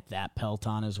get that pelt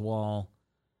on his wall.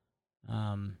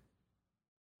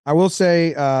 I will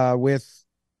say with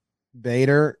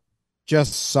Bader,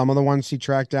 just some of the ones he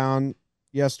tracked down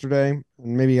yesterday,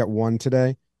 and maybe got one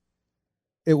today.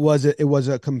 It was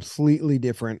a completely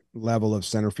different level of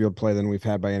center field play than we've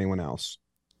had by anyone else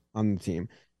on the team,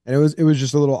 and it was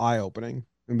just a little eye opening.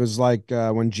 It was like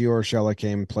when Gio Urshela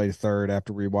came and played third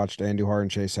after we watched Andujar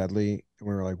and Chase Headley, and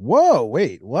we were like, "Whoa,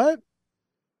 wait, what?"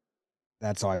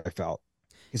 That's how I felt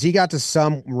because he got to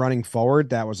some running forward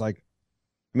that was like,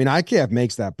 I mean, IKF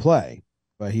makes that play,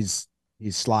 but he's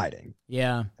sliding.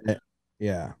 Yeah.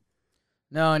 Yeah.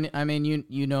 No, and I mean,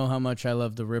 you know how much I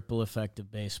love the ripple effect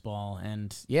of baseball.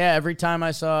 And yeah, every time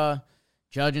I saw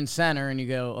Judge in center and you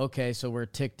go, okay, so we're a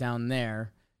tick down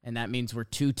there, and that means we're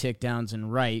 2 tick downs in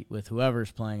right with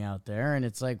whoever's playing out there. And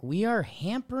it's like we are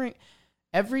hampering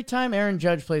every time Aaron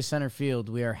Judge plays center field,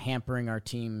 we are hampering our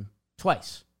team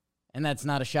twice. And that's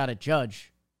not a shot at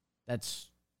Judge.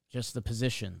 That's just the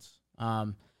positions.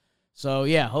 So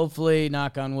yeah, hopefully,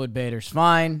 knock on wood, Bader's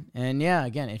fine. And yeah,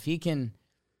 again, if he can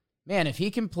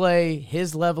play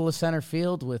his level of center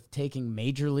field with taking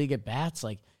major league at bats,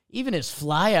 like even his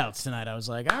flyouts tonight, I was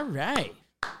like, all right.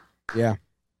 Yeah.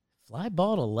 Fly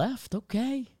ball to left.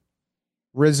 Okay.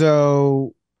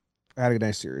 Rizzo had a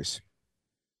nice series.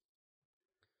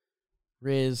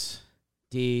 Riz,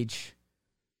 Deej,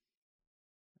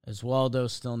 Oswaldo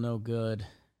still no good.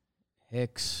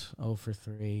 Hicks 0 for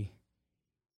 3.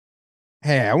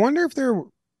 Hey, I wonder if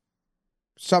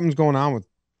something's going on with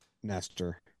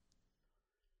Nestor.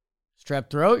 Strep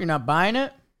throat, you're not buying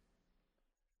it?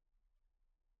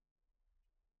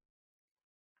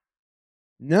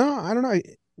 No, I don't know.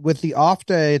 With the off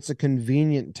day, it's a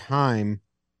convenient time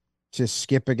to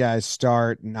skip a guy's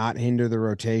start, not hinder the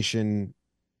rotation,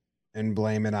 and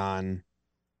blame it on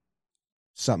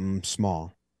something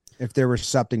small. If there was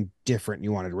something different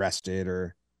you wanted rested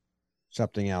or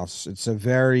something else, it's a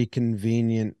very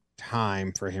convenient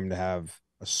time for him to have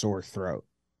a sore throat.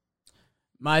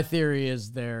 My theory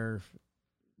is they're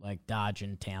like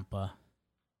dodging Tampa.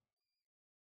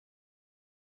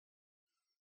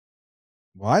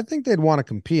 Well, I think they'd want to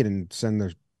compete and send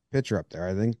their pitcher up there.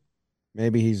 I think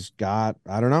maybe he's got,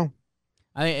 I don't know.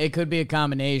 I think it could be a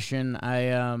combination.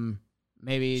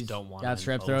 Maybe he's got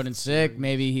strep throat and sick.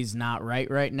 Maybe he's not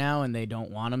right now, and they don't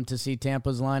want him to see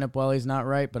Tampa's lineup while he's not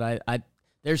right. But I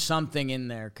there's something in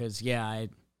there because, yeah,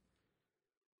 it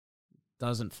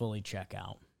doesn't fully check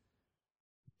out.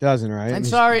 Doesn't, right? And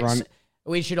sorry,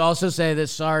 we should also say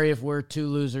this. Sorry if we're 2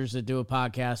 losers that do a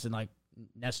podcast and, like,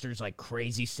 Nestor's, like,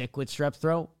 crazy sick with strep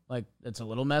throat. Like, it's a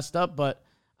little messed up, but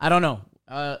I don't know.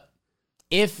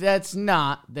 If that's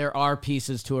not, there are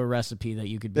pieces to a recipe that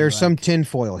you could be There's like, some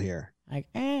tinfoil here. Like,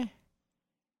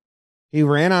 He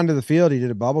ran onto the field. He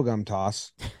did a bubblegum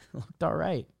toss. Looked all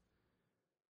right.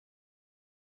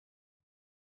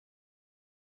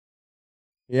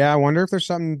 Yeah, I wonder if there's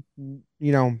something,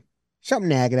 something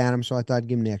nagging at him, so I thought I'd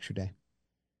give him the extra day.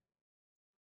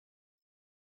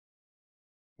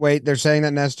 Wait, they're saying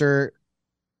that Nestor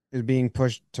is being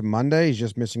pushed to Monday. He's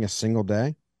just missing a single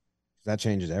day. That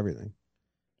changes everything.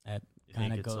 That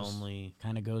kind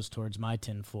of goes towards my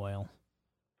tinfoil.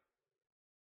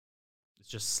 It's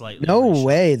just slightly. No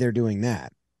way they're doing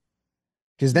that.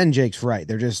 Because then Jake's right.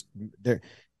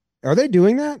 Are they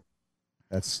doing that?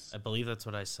 That's I believe that's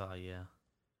what I saw. Yeah.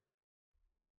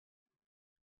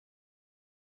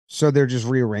 so they're just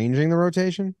rearranging the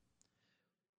rotation?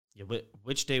 Yeah.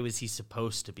 Which day was he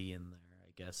supposed to be in there?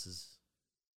 I guess is.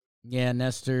 Yeah,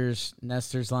 Nestor's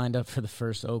lined up for the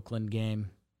first Oakland game.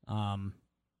 And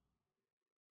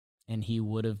he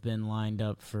would have been lined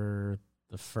up for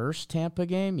the first Tampa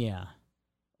game, yeah.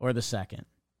 Or the second.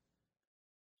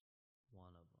 One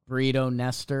of them. Burrito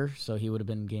Nestor, so he would have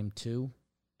been game 2.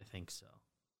 I think so.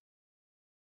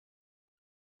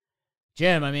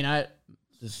 Jim, I mean,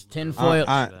 this tinfoil.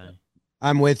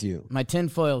 I'm with you. My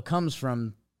tinfoil comes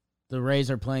from the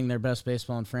Rays are playing their best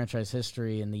baseball in franchise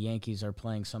history, and the Yankees are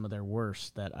playing some of their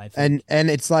worst. That I think, And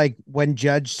it's like when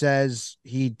Judge says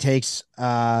he takes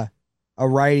a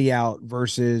righty out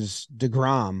versus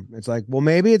DeGrom. It's like, well,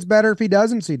 maybe it's better if he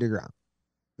doesn't see DeGrom.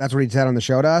 That's what he said on the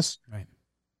show to us. Right.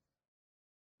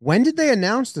 When did they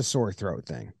announce the sore throat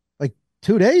thing? Like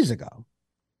 2 days ago.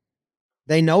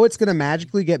 They know it's going to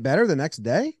magically get better the next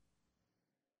day?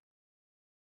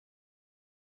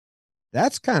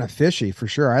 That's kind of fishy for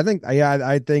sure. I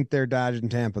think they're dodging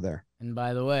Tampa there. And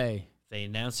by the way, they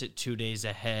announced it 2 days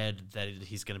ahead that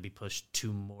he's going to be pushed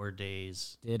 2 more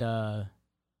days. Did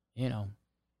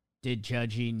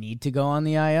Judgy need to go on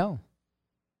the IL?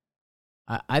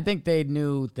 I think they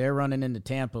knew they're running into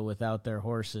Tampa without their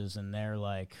horses, and they're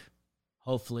like,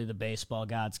 hopefully the baseball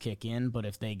gods kick in. But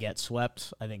if they get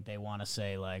swept, I think they want to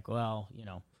say like, well,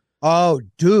 Oh,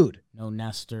 dude. no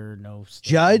Nestor, no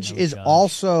Judge no is Judge.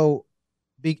 also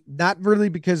not really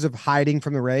because of hiding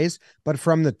from the Rays, but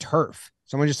from the turf.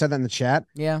 Someone just said that in the chat.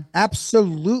 Yeah.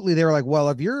 Absolutely. They were like, well,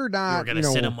 if you're not, going to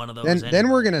sit him one of those then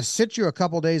anyway. we're going to sit you a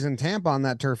couple days in Tampa on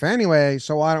that turf anyway.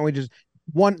 So why don't we just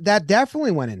that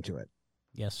definitely went into it.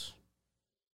 Yes.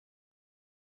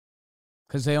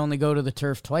 Because they only go to the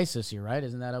turf twice this year, right?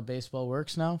 Isn't that how baseball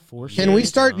works now? Can we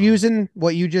start using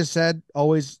what you just said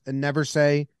always and never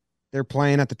say they're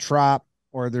playing at the Trop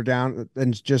or they're down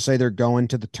and just say they're going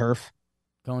to the turf?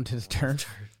 Going to the turf.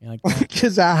 Like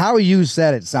because how you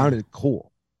said it sounded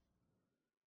cool.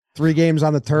 3 games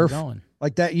on the turf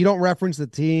like that. You don't reference the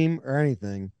team or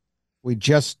anything. We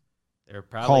just they're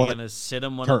probably going to sit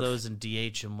him one of those and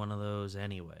DH him one of those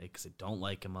anyway because they don't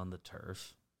like him on the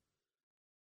turf.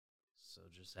 So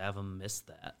just have him miss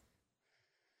that.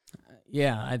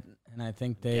 Yeah, I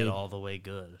think they get all the way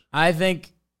good. I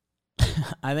think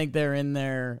they're in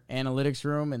their analytics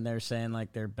room and they're saying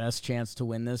like their best chance to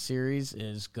win this series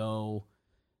is go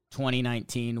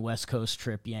 2019 West Coast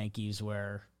trip Yankees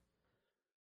where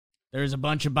there's a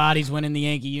bunch of bodies winning the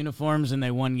Yankee uniforms and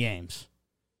they won games.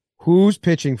 Who's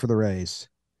pitching for the Rays?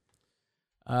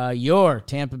 Your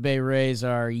Tampa Bay Rays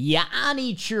are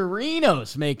Yanni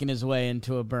Chirinos making his way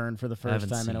into a burn for the first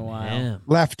time in a while. Him.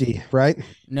 Lefty, right?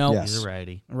 No, Yes. He's a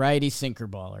righty. Righty sinker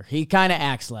baller. He kind of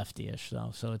acts lefty-ish though,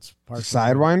 so it's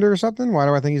sidewinder or something. Why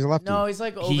do I think he's a lefty? No, he's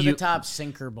like over the top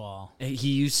sinker ball. He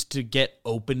used to get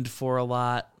opened for a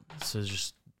lot, so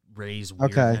just Rays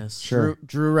weirdness. Okay, sure.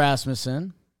 Drew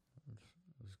Rasmussen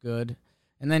was good,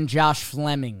 and then Josh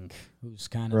Fleming, who's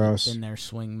kind of been their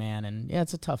swing man, and yeah,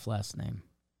 it's a tough last name.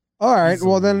 All right.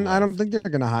 Well, then I don't think they're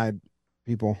going to hide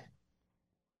people.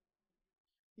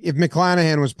 If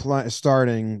McClanahan was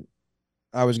starting,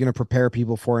 I was going to prepare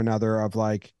people for another of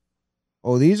like,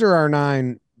 oh, these are our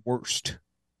 9 worst.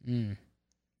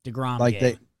 DeGrom like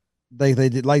game. they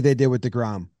did with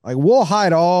DeGrom. Like we'll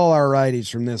hide all our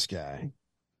righties from this guy.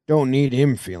 Don't need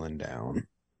him feeling down.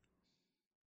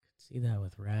 See that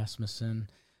with Rasmussen.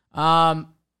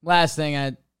 Last thing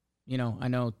I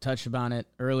know touched upon it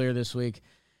earlier this week.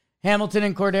 Hamilton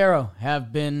and Cordero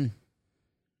have been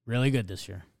really good this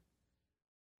year.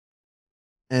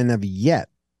 And have yet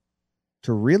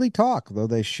to really talk, though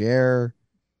they share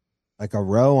like a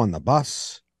row on the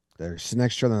bus. They're sitting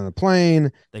next to each other on the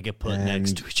plane. They get put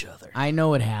next to each other. I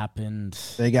know it happened.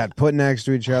 They got put next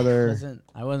to each other.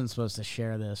 I wasn't supposed to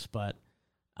share this, but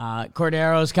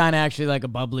Cordero's kind of actually like a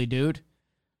bubbly dude.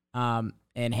 And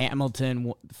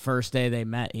Hamilton, first day they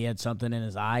met, he had something in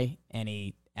his eye, and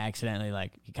he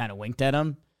accidentally he kind of winked at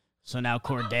him. So now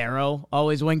Cordero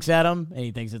always winks at him, and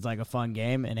he thinks it's like a fun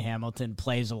game, and Hamilton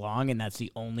plays along, and that's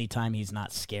the only time he's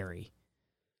not scary.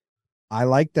 I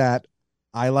like that.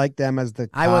 I like them as the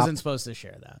cop, I wasn't supposed to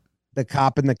share that. The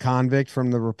cop and the convict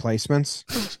from The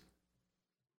Replacements.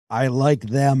 I like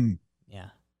them. Yeah.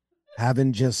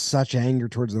 Having just such anger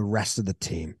towards the rest of the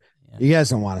team. Yeah. You guys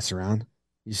don't want us around.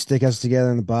 You stick us together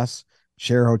in the bus,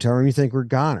 share a hotel room, you think we're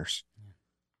goners.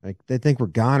 Like they think we're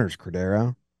goners,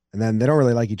 Cordero. And then they don't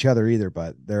really like each other either,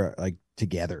 but they're like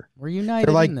together. We're united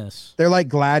in this. They're like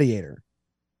Gladiator.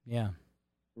 Yeah.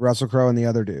 Russell Crowe and the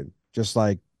other dude. Just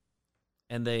like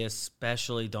And they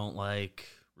especially don't like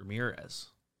Ramirez.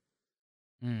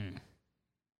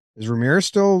 Is Ramirez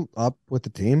still up with the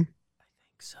team? I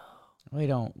think so.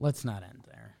 Let's not end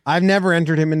there. I've never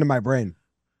entered him into my brain.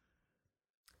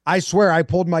 I swear I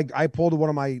pulled one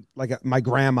of my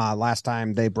grandma last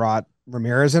time they brought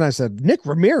Ramirez in. I said, Nick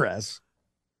Ramirez?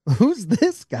 Who's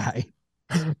this guy?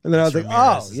 And then I was like, Ramirez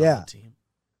oh, is on yeah. the team.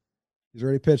 He's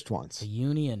already pitched once. The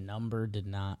Union number did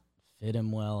not fit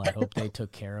him well. I hope they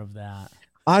took care of that.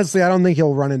 Honestly, I don't think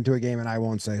he'll run into a game and I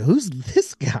won't say, who's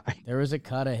this guy? There was a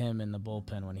cut of him in the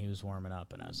bullpen when he was warming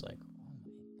up, and I was like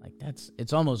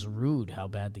it's almost rude how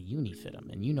bad the uni fit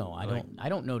him. And I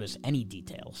don't notice any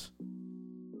details.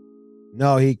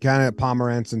 No, he kind of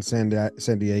Pomerantz and San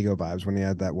Diego vibes when he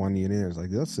had that one uni. I was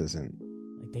like, this isn't.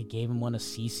 Like they gave him one of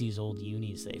Cece's old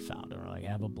unis they found, and were like,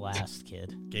 have a blast,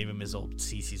 kid. Gave him his old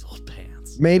Cece's old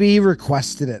pants. Maybe he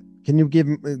requested it. Can you give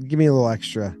me a little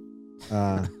extra?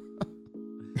 All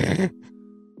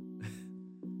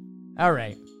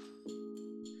right.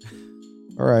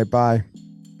 All right, bye.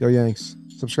 Go Yanks.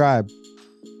 Subscribe.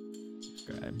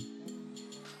 Subscribe.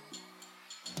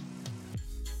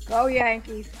 Go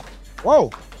Yankees. Whoa.